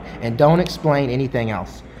the front. And don't explain anything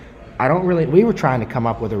else. We were trying to come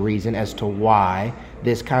up with a reason as to why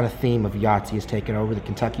this kind of theme of Yahtzee has taken over the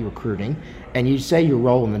Kentucky recruiting. And you say you're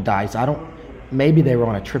rolling the dice. Maybe they were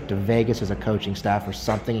on a trip to Vegas as a coaching staff or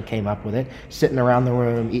something and came up with it, sitting around the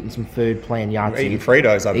room, eating some food, playing Yahtzee. Eating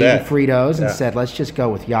Fritos, I bet. Eating Fritos and said, let's just go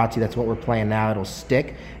with Yahtzee. That's what we're playing now. It'll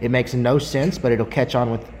stick. It makes no sense, but it'll catch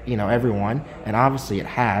on with, everyone. And obviously it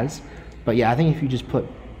has. But yeah, I think if you just put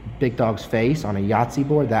Big Dog's face on a Yahtzee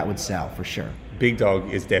board, that would sell for sure. Big Dog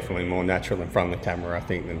is definitely more natural in front of the camera, I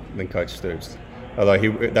think, than Coach Stoops. Although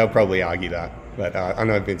they'll probably argue that. But I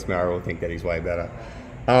know Vince Marrow will think that he's way better.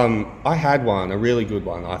 I had one, a really good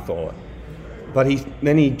one, I thought. But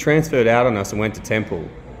then he transferred out on us and went to Temple.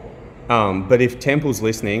 But if Temple's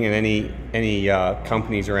listening and any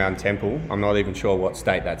companies around Temple, I'm not even sure what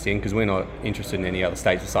state that's in because we're not interested in any other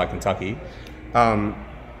states besides Kentucky.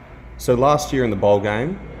 So last year in the bowl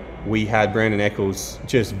game, we had Brandon Eccles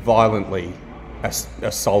just violently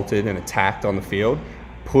assaulted and attacked on the field,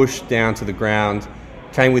 pushed down to the ground,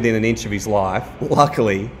 came within an inch of his life.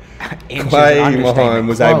 Luckily, Clay Mahone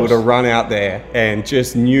was able to run out there and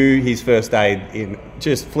just knew his first aid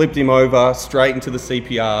just flipped him over straight into the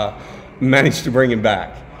CPR, managed to bring him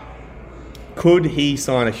back. Could he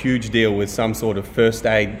sign a huge deal with some sort of first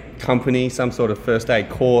aid company, some sort of first aid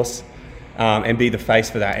course, and be the face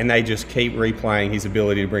for that? And they just keep replaying his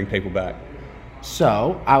ability to bring people back.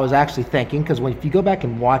 So I was actually thinking, because if you go back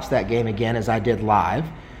and watch that game again, as I did live,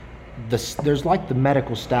 there's like the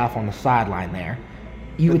medical staff on the sideline there.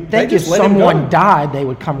 You would think if someone died, they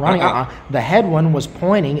would come running. The head one was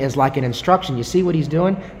pointing as like an instruction. You see what he's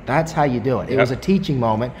doing? That's how you do it. It was a teaching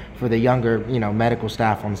moment for the younger, medical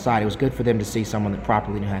staff on the side. It was good for them to see someone that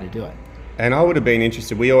properly knew how to do it. And I would have been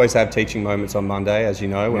interested. We always have teaching moments on Monday, as you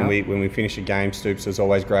know. When we finish a game, Stoops has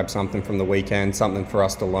always grabbed something from the weekend, something for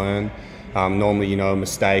us to learn. Normally, a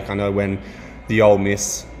mistake. I know when the Ole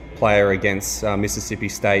Miss player against Mississippi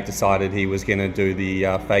State decided he was going to do the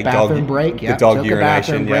fake bathroom break, the dog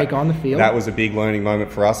urination. Break on the field. That was a big learning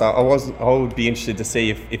moment for us. I would be interested to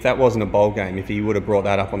see if that wasn't a bowl game, if he would have brought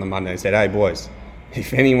that up on the Monday and said, "Hey boys,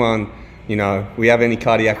 if anyone, we have any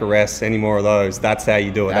cardiac arrests, any more of those, that's how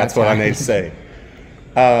you do it. That's what I need to see."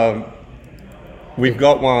 We've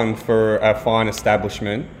got one for a fine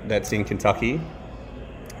establishment that's in Kentucky.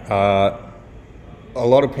 A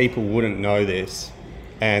lot of people wouldn't know this.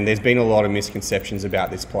 And there's been a lot of misconceptions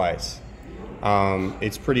about this place.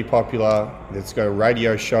 It's pretty popular. It's got a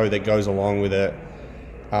radio show that goes along with it.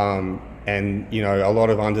 And, a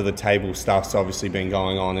lot of under-the-table stuff's obviously been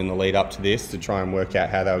going on in the lead up to this to try and work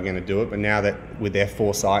out how they were going to do it. But now that, with their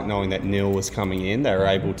foresight, knowing that Neil was coming in, they were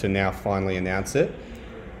able to now finally announce it.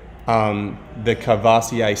 The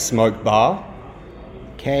Cavassier Smoke Bar.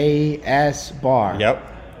 KS Bar. Yep.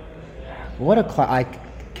 What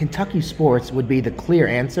Kentucky sports would be the clear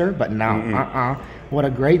answer, but no, What a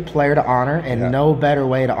great player to honor, and no better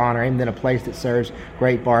way to honor him than a place that serves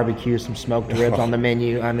great barbecue, some smoked ribs on the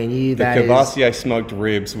menu. I mean, the Cavassier smoked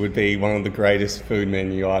ribs would be one of the greatest food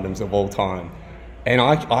menu items of all time. And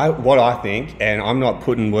what I think, and I'm not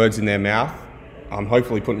putting words in their mouth, I'm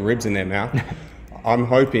hopefully putting ribs in their mouth. I'm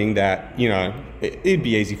hoping that, it'd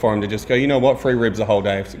be easy for him to just go, you know what, free ribs the whole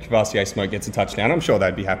day if Cavassier Smoke gets a touchdown. I'm sure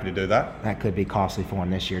they'd be happy to do that. That could be costly for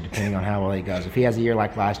him this year, depending on how well he goes. If he has a year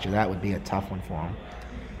like last year, that would be a tough one for him.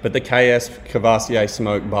 But the KS Cavassier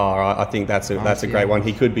Smoke Bar, I think that's a great one.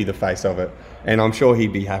 He could be the face of it. And I'm sure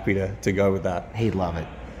he'd be happy to go with that. He'd love it.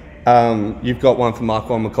 You've got one for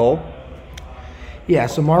Marquand McCall? Yeah,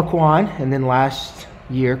 so Marquand, and then last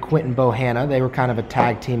year, Quentin Bohanna. They were kind of a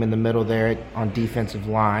tag team in the middle there on defensive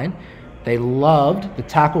line. They loved the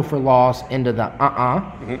tackle for loss into the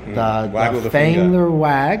the finger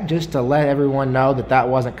wag, just to let everyone know that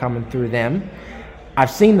wasn't coming through them.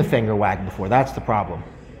 I've seen the finger wag before. That's the problem.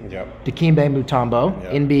 Yep. Dikembe Mutombo,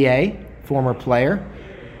 NBA, former player.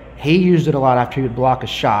 He used it a lot after he would block a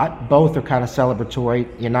shot. Both are kind of celebratory.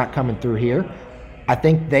 You're not coming through here. I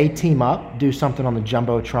think they team up, do something on the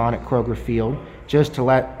Jumbotron at Kroger Field, just to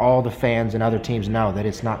let all the fans and other teams know that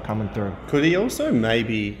it's not coming through. Could he also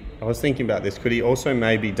maybe, I was thinking about this, could he also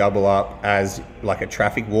maybe double up as like a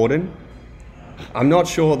traffic warden? I'm not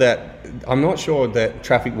sure that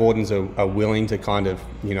traffic wardens are willing to kind of,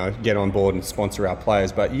 get on board and sponsor our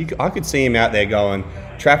players, but I could see him out there going,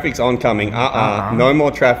 traffic's oncoming, no more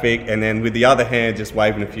traffic, and then with the other hand just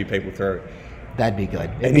waving a few people through. That'd be good.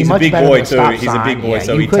 And he's a big boy too. He's a big boy,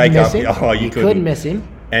 so he'd take up. You couldn't miss him.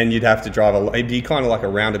 And you'd have to drive it'd be kind of like a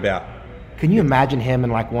roundabout. Can you imagine him in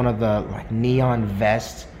like one of the neon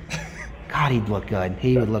vests? God, he'd look good.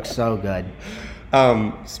 He would look so good.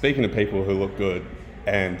 Speaking of people who look good,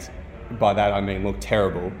 and by that I mean look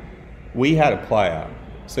terrible, we had a player.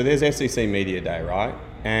 So there's SEC Media Day, right?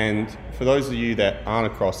 And for those of you that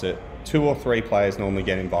aren't across it, 2 or 3 players normally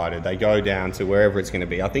get invited. They go down to wherever it's going to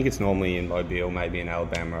be. I think it's normally in Mobile, maybe in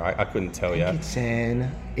Alabama. I couldn't tell you.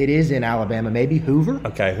 It is in Alabama, maybe Hoover.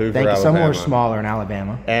 Okay, Hoover, Alabama. Somewhere Alabama. Smaller in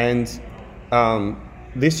Alabama. And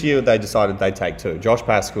this year they decided they'd take 2: Josh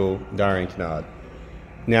Paschal, Darian Kinnard.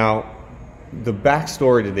 Now, the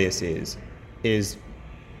backstory to this is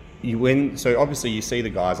so obviously you see the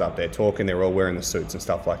guys up there talking, they're all wearing the suits and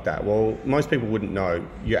stuff like that. Well, most people wouldn't know.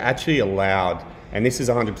 You're actually allowed, and this is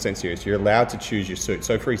 100% serious, you're allowed to choose your suit.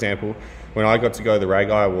 So for example, when I got to go to the Ray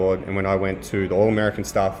Guy Award and when I went to the All-American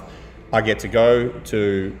stuff, I get to go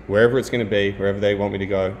to wherever it's going to be, wherever they want me to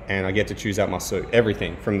go, and I get to choose out my suit.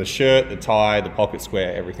 Everything, from the shirt, the tie, the pocket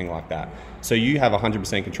square, everything like that. So you have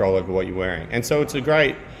 100% control over what you're wearing. And so it's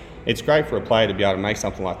great for a player to be able to make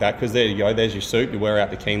something like that, because there you go, there's your suit to wear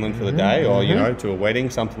out to Keeneland for the day, or to a wedding,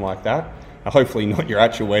 something like that. Hopefully not your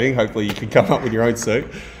actual wedding. Hopefully you can come up with your own suit,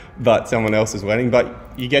 but someone else's wedding. But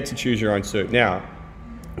you get to choose your own suit. Now,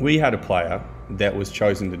 we had a player that was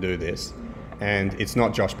chosen to do this, and it's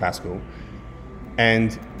not Josh Paschal.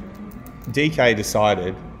 And DK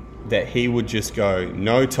decided that he would just go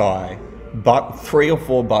no tie, but 3 or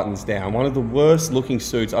 4 buttons down. One of the worst looking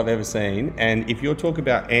suits I've ever seen. And if you're talking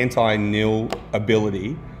about anti-nil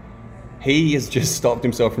ability, he has just stopped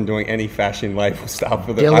himself from doing any fashion label stuff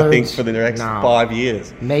for the next 5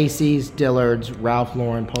 years. Macy's, Dillard's, Ralph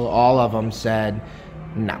Lauren, Polo, all of them said,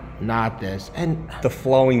 no, not this. And the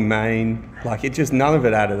flowing mane, none of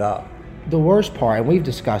it added up. The worst part, and we've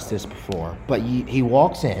discussed this before, but he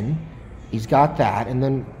walks in, he's got that, and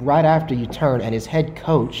then right after you turn, and his head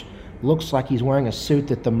coach looks like he's wearing a suit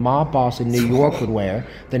that the mob boss in New York would wear,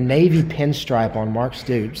 the navy pinstripe on Mark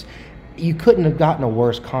Stoops. You couldn't have gotten a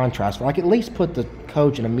worse contrast. At least put the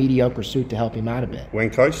coach in a mediocre suit to help him out a bit. When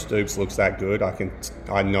Coach Stoops looks that good,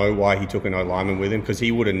 I know why he took an O-lineman with him, because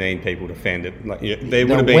he would have needed people to fend it. There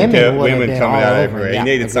would have been women coming out over it. He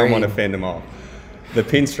needed someone to fend him off. The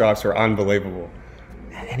pinstripes were unbelievable.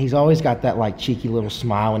 And he's always got that cheeky little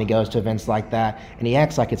smile when he goes to events like that, and he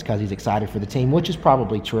acts like it's because he's excited for the team, which is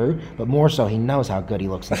probably true, but more so he knows how good he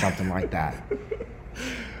looks in something like that.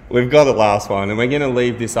 We've got the last one, and we're going to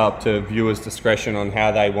leave this up to viewers' discretion on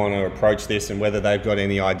how they want to approach this and whether they've got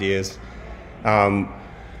any ideas.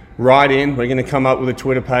 Write in. We're going to come up with a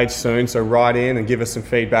Twitter page soon, so write in and give us some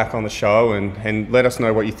feedback on the show and let us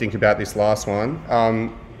know what you think about this last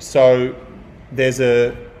one. So there's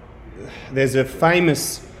a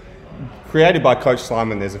famous, created by Coach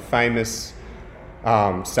Slyman, there's a famous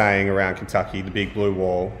saying around Kentucky, the Big Blue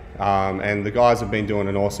Wall, and the guys have been doing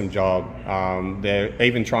an awesome job. They're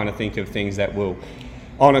even trying to think of things that will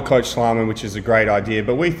honour Coach Slyman, which is a great idea.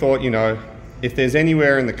 But we thought, if there's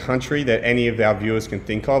anywhere in the country that any of our viewers can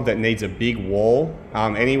think of that needs a big wall,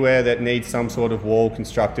 anywhere that needs some sort of wall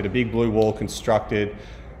constructed, a big blue wall constructed,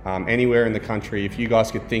 anywhere in the country, if you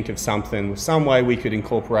guys could think of something, some way we could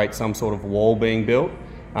incorporate some sort of wall being built,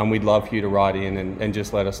 we'd love for you to write in and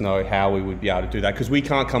just let us know how we would be able to do that, because we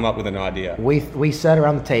can't come up with an idea. We sat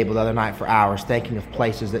around the table the other night for hours thinking of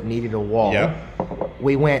places that needed a wall. Yeah.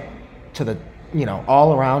 We went to the,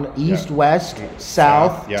 all around, east, west,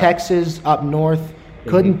 south, Texas, up north.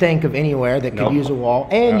 Couldn't think of anywhere that could use a wall.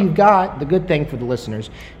 And you've got, the good thing for the listeners,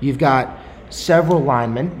 you've got several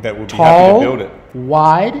linemen that would be tall, happy to build it.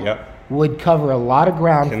 Wide, would cover a lot of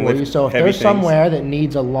ground for you. So if there's somewhere that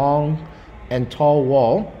needs a long and tall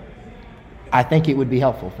wall, I think it would be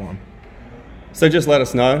helpful for them. So just let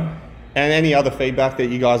us know. And any other feedback that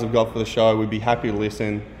you guys have got for the show, we'd be happy to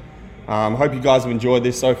listen. Hope you guys have enjoyed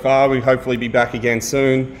this so far. We'll hopefully be back again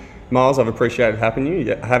soon. Miles, I've appreciated having you.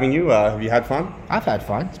 Have you had fun? I've had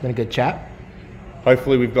fun. It's been a good chat.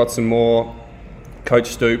 Hopefully we've got some more Coach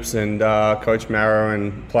Stoops and Coach Marrow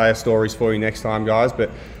and player stories for you next time, guys.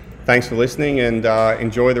 But Thanks for listening, and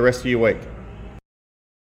enjoy the rest of your week.